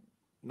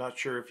 not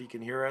sure if he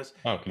can hear us.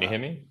 Oh, can you hear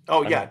me?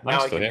 Oh yeah, I'm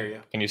now I still can here. hear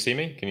you. Can you see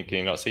me? Can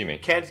you not see me?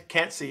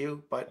 Can't see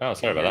you, but Oh,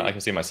 sorry about hear that. I you.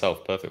 can see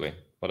myself perfectly.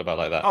 What about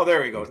like that? Oh,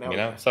 there we go. Can you Now see we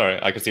me now? can. Sorry,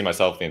 I could see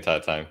myself the entire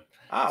time.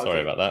 Okay.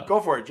 Sorry about that.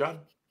 Go for it, John.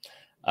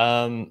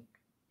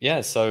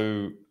 Yeah,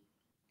 so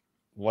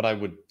what I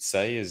would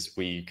say is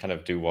we kind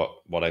of do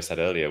what I said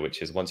earlier,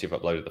 which is once you've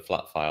uploaded the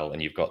flat file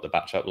and you've got the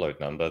batch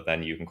upload number,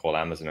 then you can call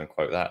Amazon and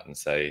quote that and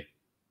say,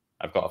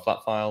 I've got a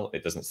flat file.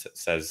 It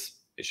says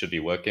it should be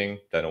working.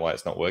 Don't know why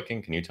it's not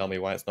working. Can you tell me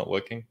why it's not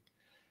working?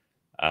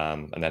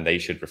 And then they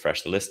should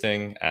refresh the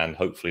listing, and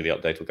hopefully the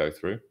update will go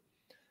through.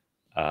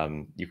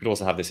 You could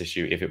also have this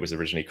issue if it was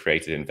originally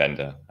created in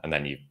Vendor, and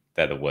then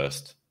they're the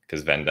worst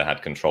because Vendor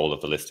had control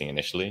of the listing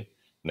initially,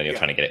 and then you're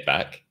trying to get it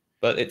back.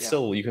 But it's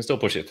still, you can still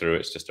push it through.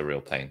 It's just a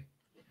real pain.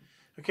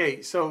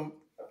 Okay, so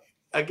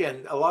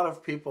again, a lot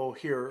of people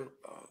here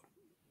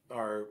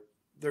are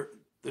there.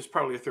 There's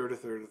probably a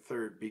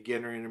third,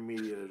 beginner,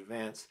 intermediate,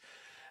 advanced.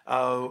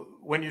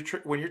 When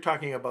you're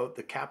talking about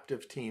the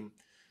captive team,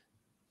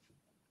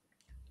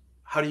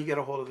 how do you get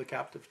a hold of the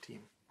captive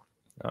team?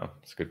 Oh,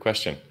 that's a good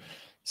question.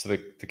 So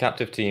the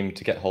captive team,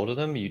 to get hold of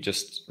them, you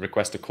just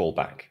request a call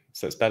back.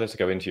 So it's better to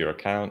go into your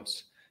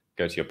account,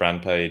 go to your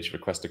brand page,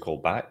 request a call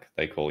back.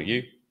 They call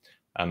you.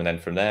 And then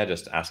from there,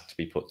 just ask to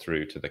be put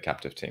through to the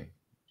captive team.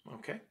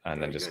 Okay.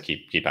 And then just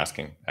keep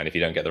asking. And if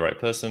you don't get the right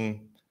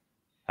person,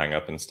 hang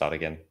up and start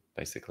again,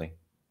 basically.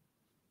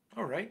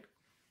 All right.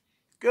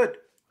 Good.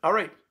 All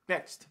right.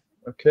 Next.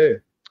 Okay.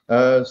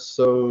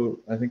 So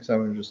I think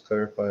Simon was just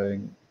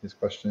clarifying his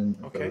question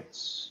about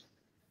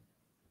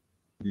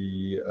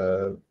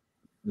the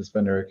this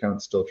vendor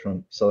account still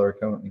trump seller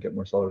account and get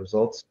more solid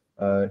results.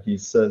 He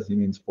says he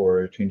means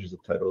for changes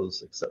of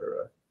titles,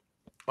 etc.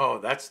 Oh,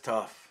 that's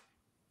tough.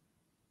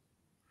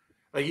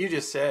 Like you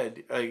just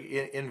said,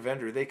 in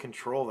Vendor, they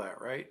control that,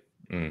 right?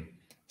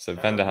 So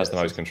Vendor has the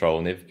most control,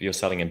 and if you're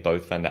selling in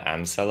both Vendor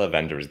and seller,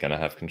 Vendor is going to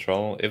have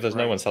control. If there's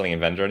no one selling in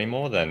Vendor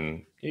anymore,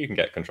 then you can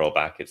get control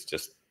back. It's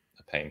just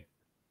a pain.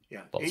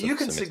 Yeah, you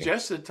can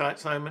suggest it,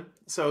 Simon.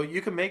 So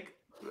you can make.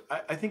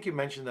 I think you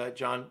mentioned that,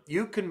 John.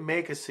 You can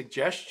make a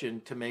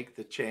suggestion to make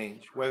the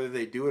change. Whether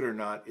they do it or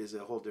not is a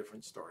whole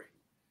different story.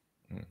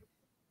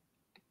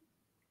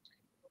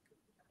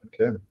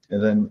 Okay,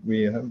 and then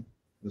we have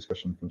this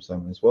question from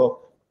Simon as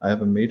well. I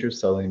have a major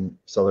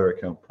seller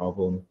account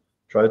problem.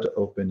 Tried to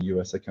open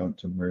US account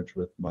to merge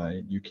with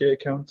my UK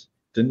account.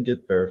 Didn't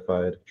get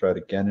verified. Tried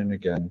again and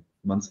again.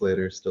 Months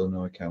later, still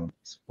no account.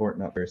 Support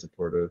not very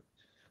supportive.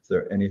 Is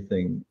there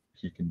anything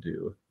he can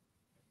do?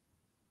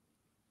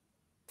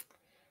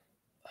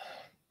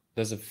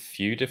 There's a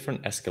few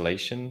different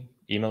escalation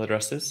email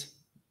addresses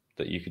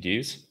that you could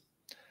use.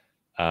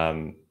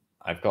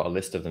 I've got a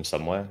list of them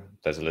somewhere.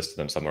 There's a list of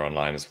them somewhere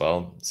online as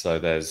well. So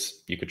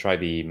you could try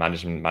the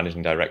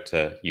managing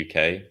director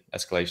UK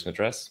escalation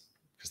address,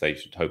 because they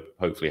should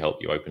hopefully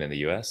help you open in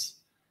the US.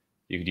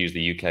 You could use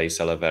the UK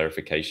seller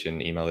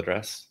verification email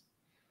address.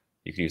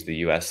 You could use the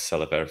US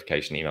seller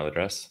verification email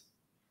address,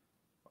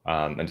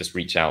 and just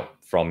reach out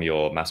from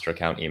your master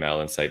account email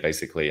and say,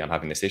 basically, I'm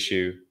having this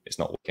issue. It's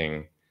not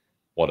working.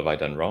 What have I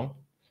done wrong?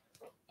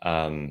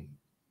 And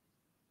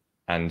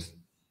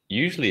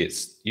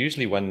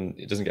usually when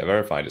it doesn't get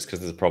verified, it's because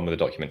there's a problem with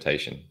the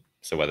documentation.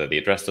 So whether the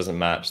address doesn't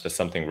match, there's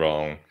something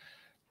wrong.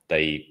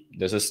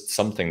 There's just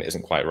something that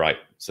isn't quite right.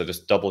 So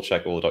just double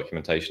check all the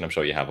documentation. I'm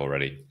sure you have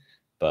already,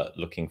 but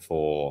looking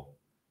for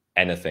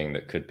anything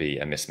that could be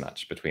a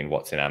mismatch between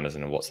what's in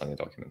Amazon and what's on the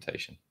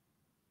documentation.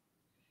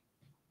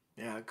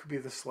 Yeah, it could be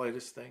the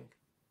slightest thing.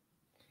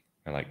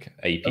 And like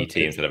APT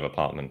instead of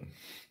apartment,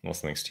 or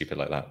something stupid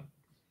like that.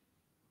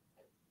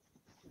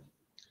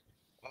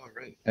 All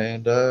right.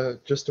 And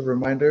just a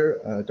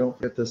reminder, don't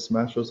forget to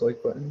smash those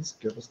like buttons.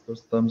 Give us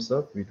those thumbs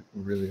up. We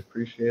really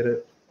appreciate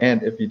it.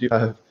 And if you do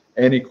have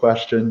any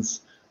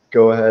questions,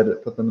 go ahead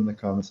and put them in the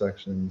comment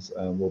sections.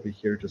 We'll be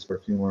here just for a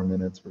few more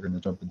minutes. We're going to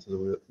jump into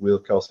the Wheel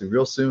Kelsey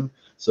real soon.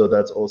 So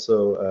that's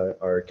also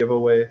our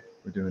giveaway.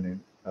 We're doing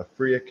a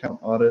free account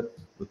audit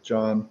with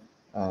John.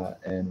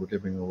 and we're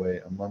giving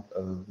away a month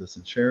of the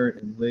Sincere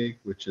in League,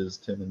 which is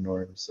Tim and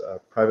Norm's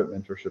private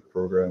mentorship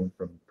program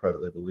from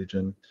Private Label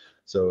Legion.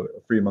 So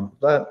a free month of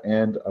that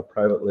and a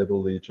Private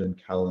Label Legion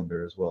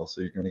calendar as well.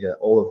 So you're going to get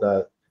all of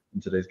that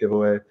in today's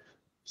giveaway.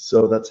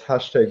 So that's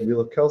hashtag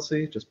Wheel of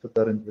Kelsey. Just put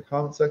that into the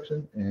comment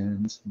section,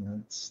 and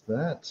that's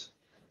that.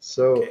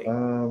 So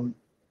Okay.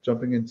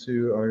 jumping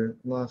into our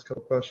last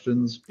couple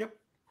questions. Yep.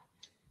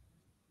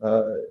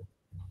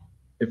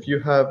 If you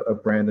have a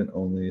Brandon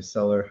only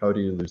seller, how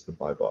do you lose the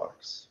buy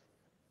box?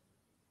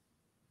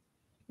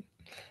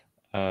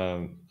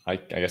 I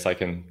guess I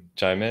can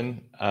chime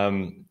in.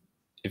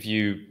 If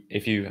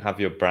you have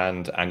your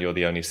brand and you're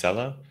the only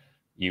seller,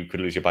 you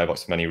could lose your buy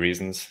box for many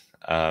reasons.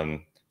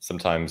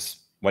 Sometimes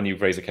when you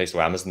raise a case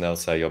to Amazon, they'll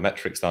say your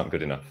metrics aren't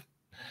good enough,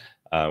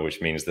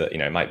 which means that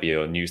it might be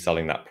you're new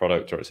selling that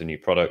product or it's a new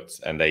product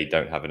and they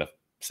don't have enough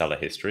seller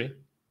history,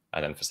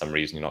 and then for some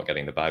reason you're not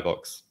getting the buy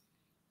box.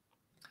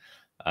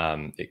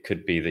 It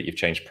could be that you've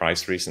changed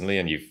price recently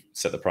and you've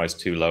set the price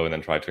too low and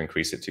then tried to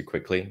increase it too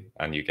quickly,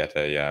 and you get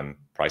a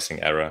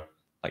pricing error,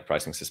 like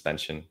pricing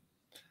suspension.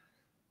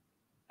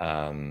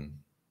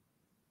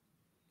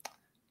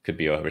 Could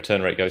be your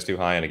return rate goes too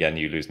high, and again,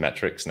 you lose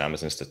metrics and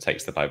Amazon just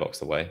takes the buy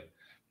box away.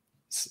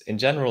 In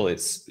general,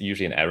 it's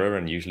usually an error,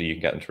 and usually you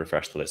can get them to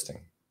refresh the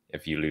listing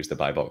if you lose the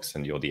buy box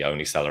and you're the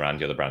only seller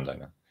and you're the brand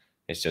owner.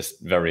 It's just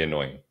very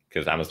annoying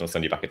because Amazon will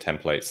send you back a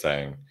template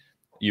saying,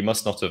 you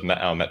must not have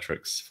met our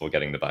metrics for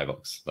getting the buy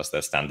box. That's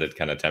their standard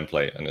kind of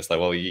template. And it's like,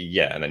 well,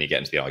 yeah. And then you get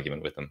into the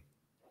argument with them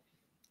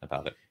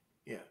about it.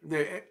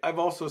 Yeah. I've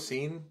also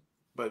seen,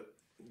 but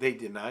they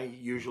deny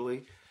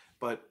usually.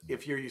 But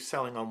if you're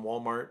selling on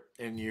Walmart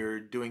and you're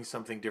doing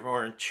something different,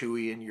 or in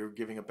Chewy and you're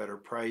giving a better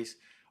price,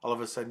 all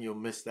of a sudden you'll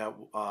miss that.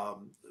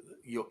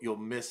 You'll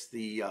miss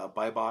the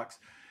buy box.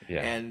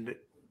 Yeah. And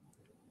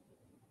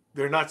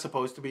they're not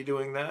supposed to be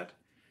doing that.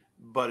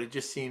 But it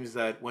just seems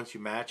that once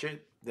you match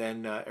it,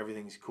 then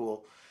everything's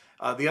cool.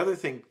 The other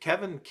thing,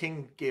 Kevin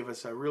King gave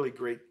us a really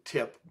great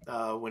tip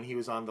when he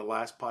was on the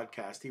last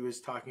podcast. He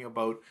was talking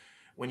about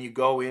when you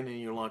go in and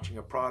you're launching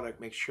a product,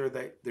 make sure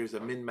that there's a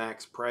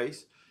min-max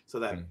price. So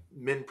that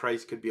min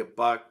price could be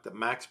 $1, the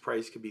max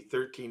price could be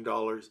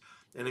 $13.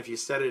 And if you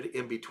set it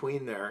in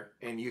between there,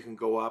 and you can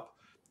go up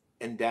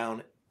and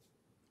down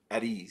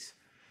at ease.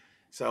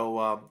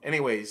 So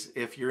anyways,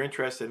 if you're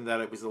interested in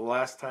that, it was the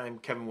last time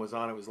Kevin was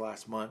on, it was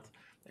last month,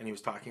 and he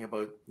was talking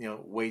about,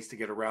 ways to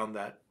get around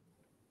that.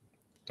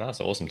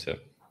 That's an awesome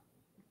tip.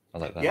 I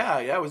like that. Yeah,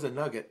 it was a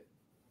nugget.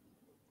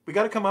 We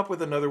got to come up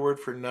with another word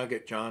for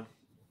nugget, John.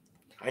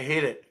 I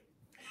hate it.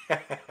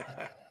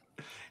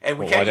 And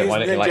we can't use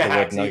ninja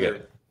hacks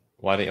either.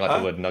 Why don't you like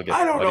the word nugget?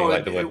 I don't know. Why do you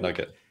like the word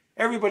nugget?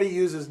 Everybody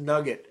uses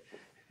nugget.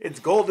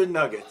 It's golden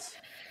nuggets.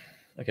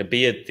 Like a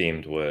beard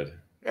themed word.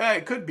 Yeah,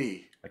 it could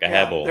be. Like a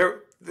hairball.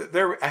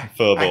 They're a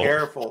Furball.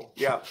 hairful.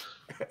 Yeah.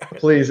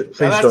 Please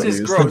don't use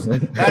gross.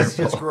 That's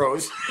just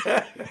gross.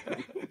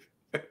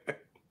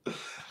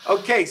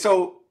 Okay,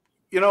 so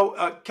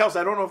Kels,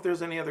 I don't know if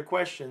there's any other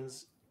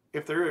questions.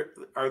 If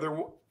are there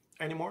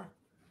any more?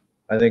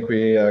 I think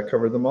we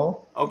covered them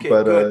all. Okay,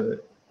 but, good.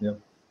 Yeah.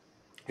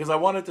 Because I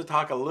wanted to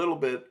talk a little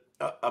bit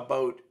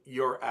about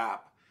your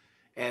app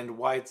and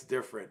why it's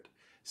different.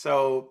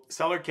 So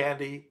Seller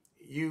Candy,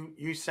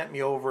 you sent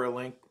me over a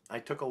link. I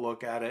took a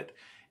look at it,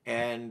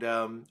 and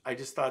I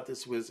just thought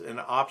this was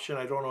an option.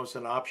 I don't know if it's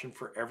an option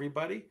for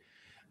everybody.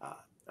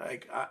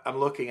 I'm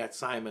looking at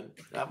Simon.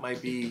 That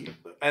might be,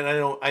 and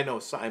I know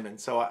Simon,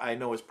 so I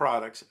know his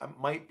products. It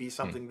might be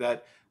something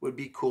that would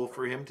be cool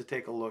for him to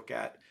take a look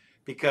at,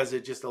 because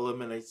it just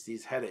eliminates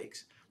these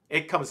headaches.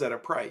 It comes at a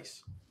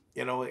price.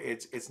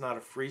 It's not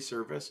a free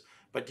service.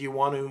 But do you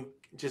want to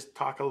just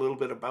talk a little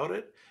bit about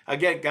it?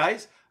 Again,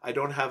 guys, I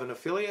don't have an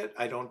affiliate.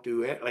 I don't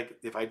do it. Like,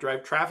 if I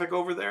drive traffic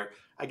over there,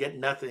 I get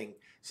nothing.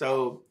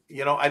 So,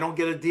 I don't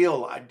get a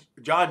deal.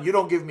 John, you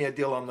don't give me a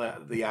deal on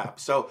the app.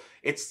 So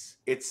it's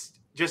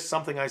just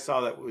something I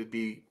saw that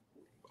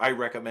I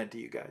recommend to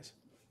you guys.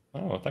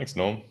 Oh, thanks,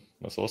 Norm.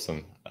 That's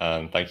awesome.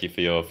 Thank you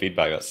for your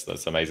feedback.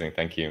 That's amazing.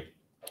 Thank you.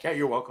 Yeah,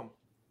 you're welcome.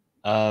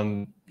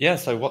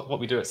 So what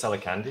we do at Seller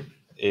Candy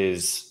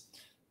is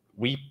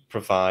we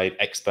provide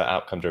expert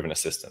outcome-driven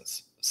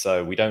assistance.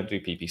 So we don't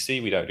do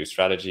PPC, we don't do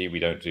strategy, we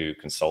don't do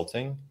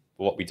consulting.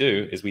 But what we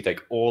do is we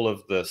take all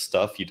of the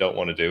stuff you don't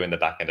want to do in the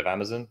back end of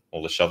Amazon,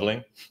 all the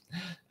shoveling,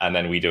 and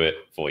then we do it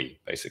for you,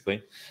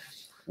 basically.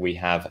 We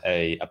have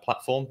a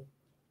platform,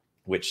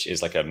 which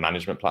is like a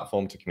management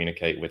platform to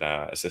communicate with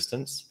our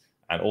assistants.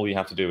 And all you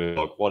have to do is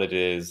log what it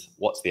is,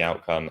 what's the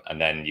outcome, and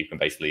then you can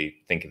basically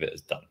think of it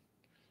as done.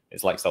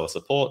 It's like seller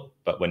support,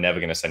 but we're never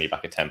going to send you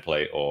back a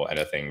template or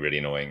anything really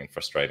annoying and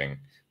frustrating.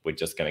 We're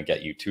just going to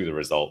get you to the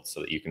results so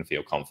that you can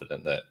feel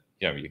confident that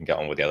you can get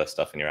on with the other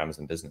stuff in your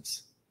Amazon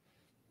business.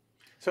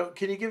 So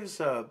can you give us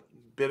talk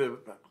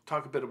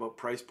a bit about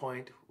price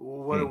point?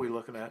 What are we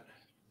looking at?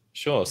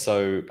 Sure.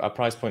 So our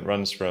price point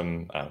runs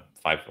from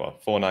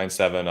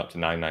 $497 up to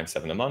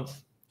 $997 a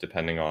month,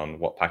 depending on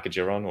what package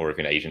you're on, or if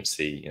you're an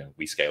agency,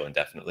 we scale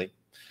indefinitely.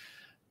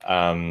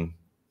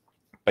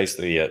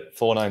 basically,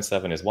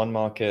 497 is one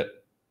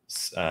market,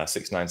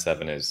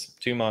 697 is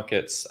two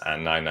markets,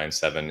 and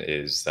 997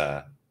 is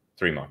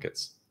three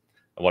markets.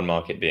 One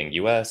market being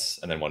US,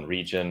 and then one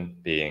region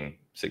being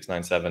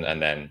 697,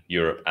 and then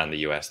Europe and the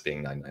US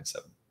being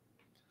 997.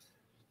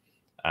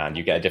 And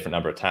you get a different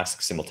number of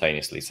tasks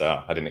simultaneously.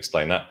 So I didn't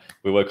explain that.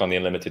 We work on the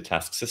unlimited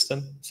task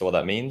system. So what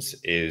that means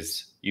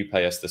is you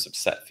pay us the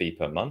set fee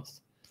per month.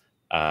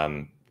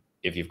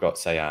 If you've got,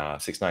 say, our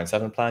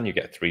 697 plan, you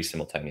get 3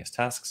 simultaneous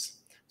tasks.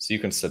 So you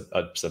can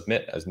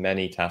submit as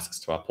many tasks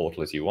to our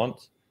portal as you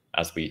want.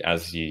 As we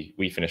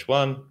finish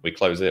one, we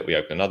close it, we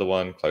open another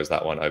one, close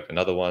that one, open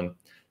another one.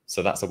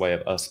 So that's a way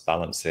of us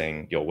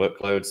balancing your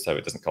workload, so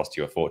it doesn't cost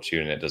you a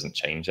fortune and it doesn't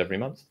change every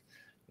month.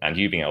 And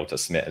you being able to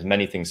submit as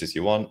many things as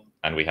you want.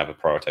 And we have a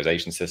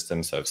prioritization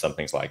system. So if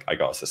something's like, I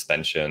got a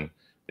suspension,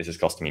 this is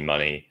costing me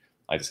money,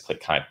 you just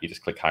click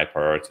high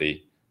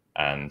priority,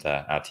 and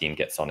our team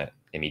gets on it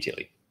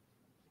immediately.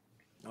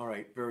 All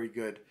right, very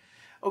good.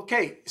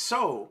 Okay,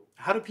 so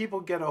how do people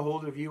get a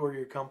hold of you or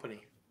your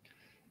company?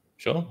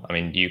 Sure. I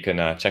mean, you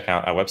can check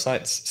out our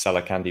websites,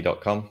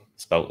 sellercandy.com,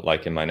 spelled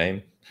like in my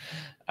name.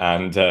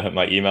 And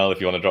my email, if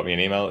you want to drop me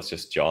an email, it's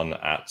just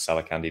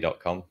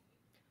john@sellercandy.com.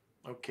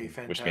 Okay,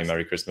 fantastic. Wish me a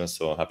Merry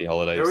Christmas or Happy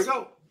Holidays. There we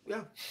go.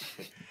 Yeah.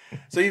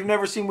 So you've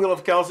never seen Wheel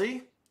of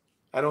Kelsey?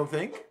 I don't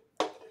think.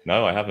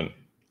 No, I haven't.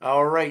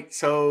 All right.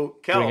 So,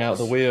 Kelsey. Bring out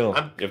the wheel.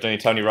 You have any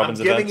Tony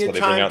Robbins events where they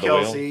bring out the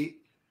Kelsey. wheel?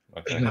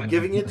 Okay. I'm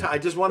giving you time. I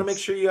just want to make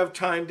sure you have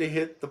time to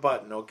hit the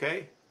button,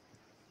 okay?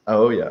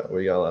 Oh, yeah.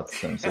 We got lots of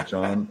time. So,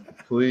 John,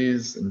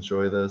 please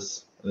enjoy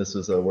this. This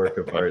is a work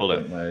of art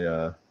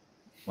that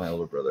my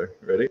older brother.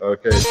 Ready?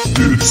 Okay.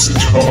 It's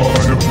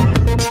time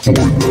for the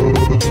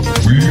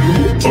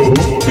Wheel of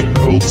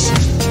Kelsey.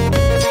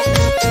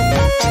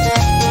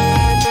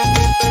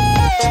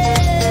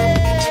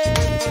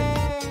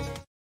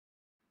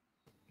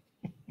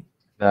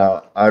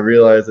 Now, I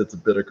realize it's a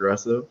bit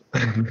aggressive,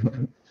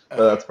 but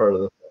that's part of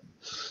the fun.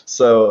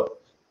 So,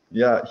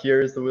 yeah, here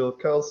is the Wheel of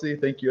Kelsey.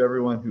 Thank you,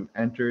 everyone who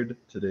entered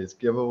today's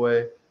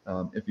giveaway.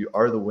 If you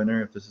are the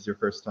winner, if this is your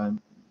first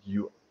time,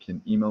 you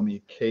can email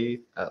me,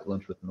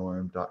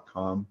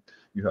 k@lunchwithnorm.com.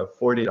 You have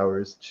 48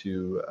 hours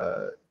to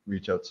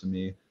reach out to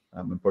me.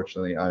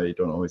 Unfortunately, I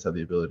don't always have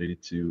the ability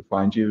to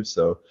find you,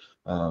 so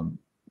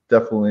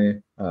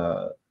definitely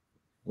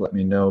let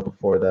me know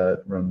before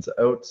that runs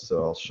out.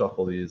 So I'll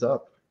shuffle these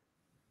up.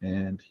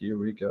 And here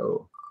we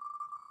go.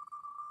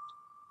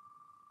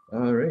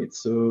 All right,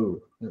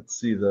 so let's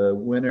see. The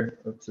winner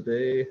of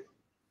today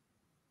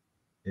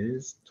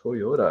is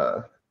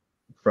Toyota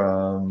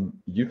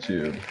from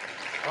YouTube.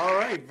 All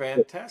right,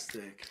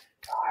 fantastic.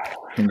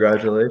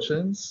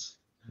 Congratulations.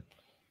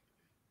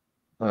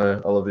 I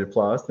love the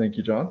applause. Thank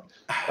you, John.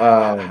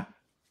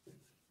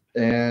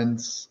 And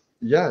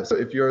yeah, so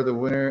if you're the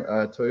winner,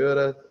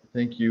 Toyota,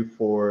 thank you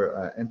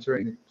for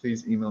entering.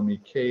 Please email me,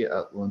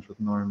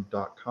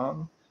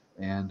 k@lunchwithnorm.com.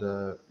 And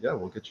yeah,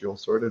 we'll get you all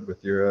sorted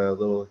with your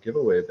little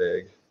giveaway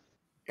bag.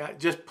 Yeah,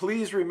 just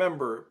please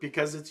remember,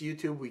 because it's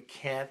YouTube, we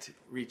can't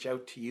reach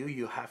out to you.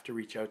 You have to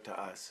reach out to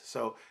us.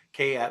 So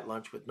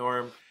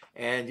k@lunchwithnorm.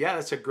 And yeah,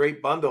 it's a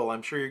great bundle.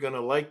 I'm sure you're going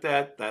to like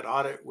that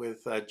audit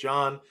with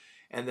John.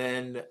 And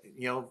then,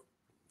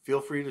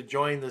 feel free to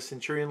join the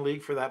Centurion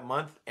League for that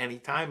month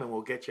anytime, and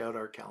we'll get you out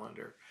our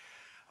calendar.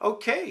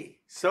 Okay,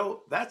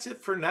 so that's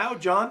it for now,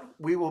 John.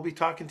 We will be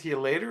talking to you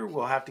later.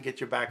 We'll have to get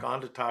you back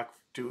on to talk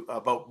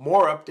about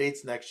more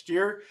updates next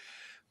year.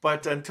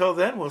 But until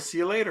then, we'll see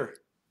you later.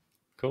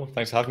 Cool.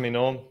 Thanks for having me,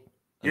 Norm.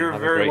 You're have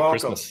very a great welcome.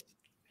 Christmas.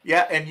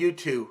 Yeah, and you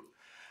too.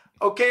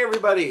 Okay,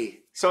 everybody.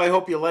 So I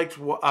hope you liked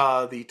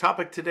the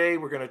topic today.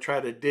 We're going to try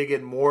to dig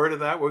in more to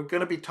that. We're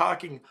going to be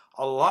talking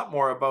a lot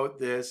more about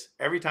this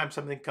every time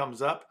something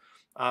comes up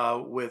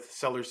with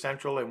Seller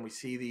Central, and we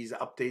see these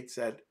updates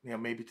that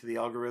maybe to the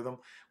algorithm.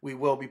 We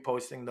will be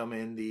posting them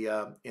in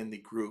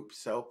the group.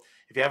 So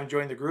if you haven't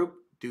joined the group,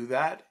 do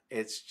that.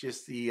 It's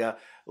just the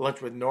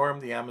Lunch with Norm,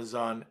 the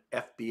Amazon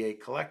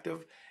FBA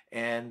Collective,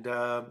 and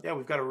yeah,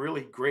 we've got a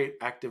really great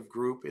active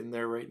group in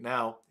there right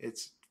now.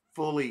 It's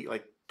fully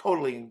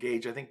totally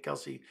engaged. I think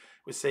Kelsey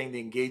was saying the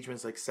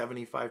engagement's like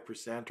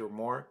 75% or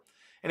more.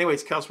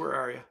 Anyways, Kels, where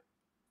are you?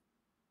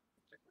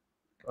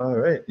 All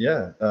right,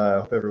 yeah.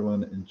 I hope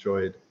everyone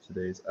enjoyed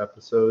today's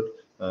episode.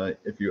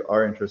 If you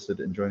are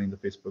interested in joining the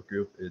Facebook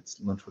group, it's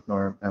Lunch with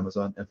Norm,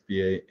 Amazon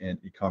FBA, and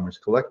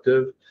eCommerce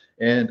Collective.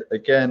 And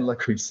again,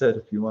 like we said,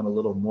 if you want a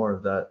little more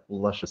of that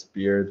luscious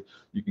beard,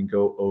 you can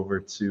go over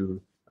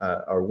to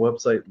our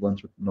website,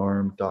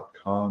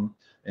 lunchwithnorm.com,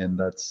 and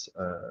that's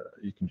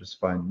you can just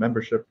find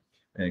membership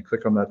and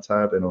click on that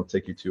tab, and it'll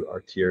take you to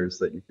our tiers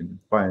that you can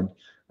find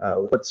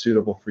what's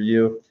suitable for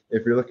you.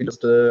 If you're looking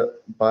just to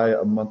buy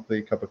a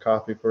monthly cup of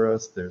coffee for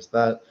us, there's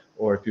that.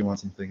 Or if you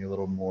want something a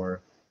little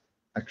more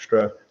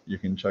extra, you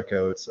can check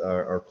out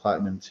our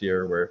platinum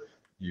tier, where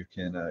you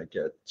can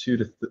get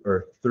 2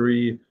 or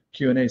 3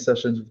 Q&A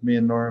sessions with me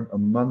and Norm a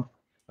month,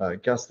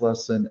 guest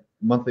lesson,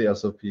 monthly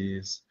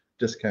SOPs,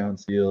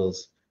 discounts,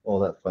 deals, all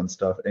that fun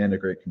stuff, and a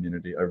great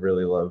community. I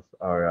really love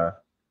our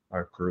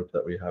our group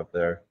that we have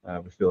there.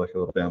 We feel like a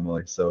little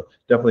family, so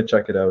definitely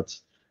check it out.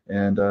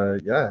 And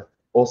yeah,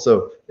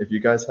 also, if you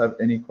guys have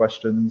any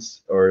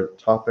questions or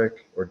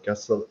topic or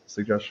guest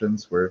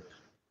suggestions, we're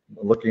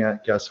looking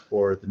at guests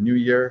for the new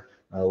year.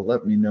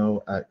 Let me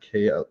know at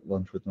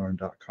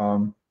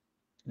k@lunchwithnorm.com.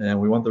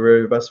 And we want the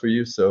very best for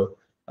you. So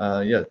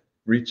yeah,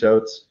 reach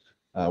out.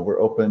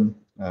 We're open.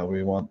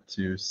 We want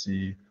to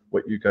see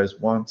what you guys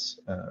want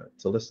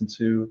to listen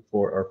to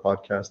for our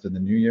podcast in the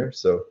new year.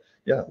 So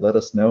yeah, let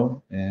us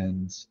know.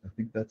 And I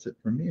think that's it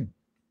from me.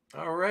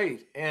 All right.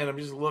 And I'm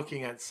just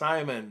looking at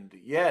Simon.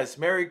 Yes.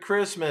 Merry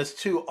Christmas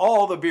to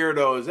all the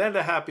Beardos and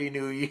a Happy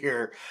New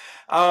Year.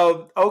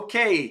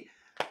 Okay.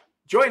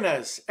 Join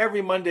us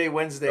every Monday,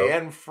 Wednesday,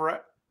 and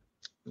Friday.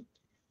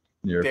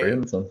 You're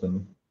forgetting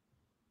something.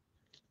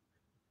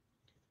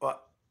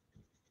 What?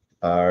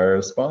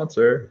 Our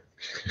sponsor.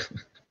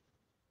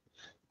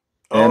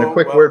 And a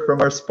quick word from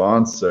our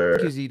sponsor.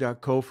 Thank you,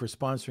 Z.co, for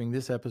sponsoring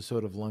this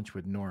episode of Lunch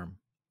with Norm.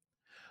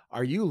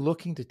 Are you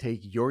looking to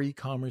take your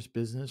e-commerce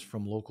business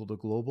from local to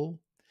global?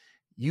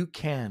 You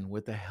can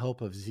with the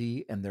help of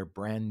Z and their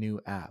brand new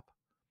app.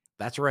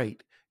 That's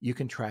right. You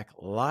can track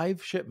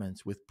live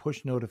shipments with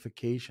push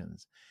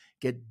notifications,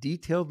 get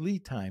detailed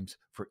lead times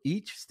for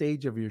each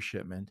stage of your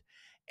shipment,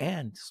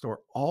 and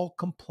store all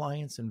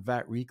compliance and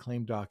VAT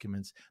reclaim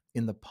documents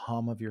in the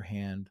palm of your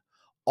hand,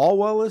 all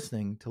while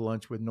listening to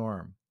Lunch with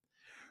Norm.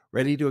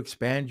 Ready to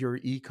expand your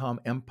e-com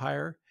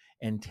empire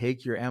and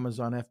take your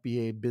Amazon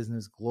FBA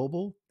business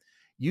global?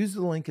 Use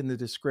the link in the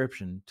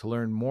description to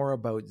learn more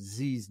about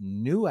Z's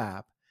new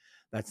app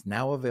that's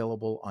now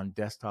available on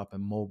desktop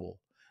and mobile.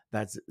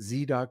 That's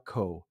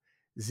Z.co,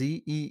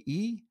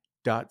 ZEE.co.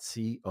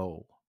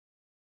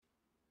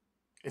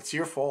 It's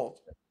your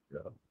fault.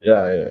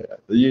 Yeah.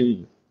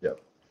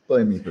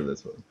 Blame me for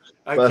this one.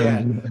 I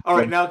can. All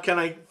right, now can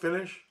I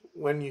finish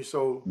when you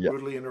so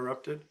rudely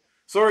interrupted?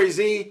 Sorry,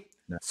 Z.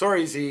 No.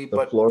 Sorry, Z,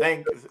 but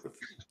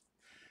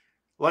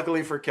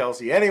luckily for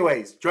Kelsey.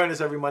 Anyways, join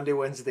us every Monday,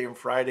 Wednesday, and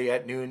Friday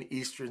at noon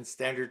Eastern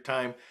Standard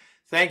Time.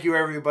 Thank you,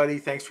 everybody.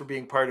 Thanks for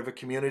being part of a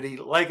community.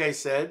 Like I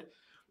said,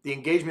 the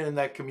engagement in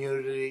that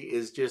community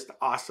is just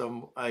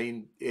awesome. I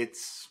mean,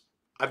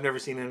 I've never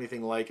seen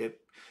anything like it.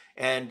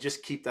 And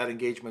just keep that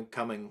engagement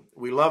coming.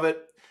 We love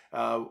it.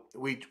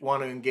 We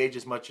want to engage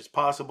as much as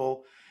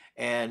possible.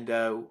 And,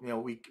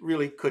 we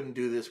really couldn't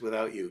do this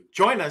without you.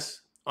 Join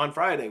us on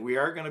Friday. We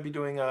are going to be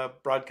doing a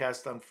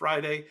broadcast on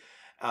Friday.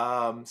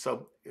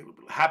 So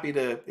happy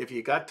to, if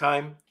you got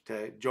time,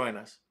 to join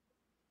us.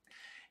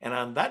 And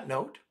on that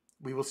note,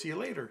 we will see you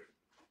later.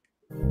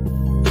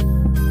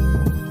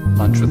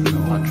 Lunch with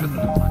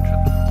Norm.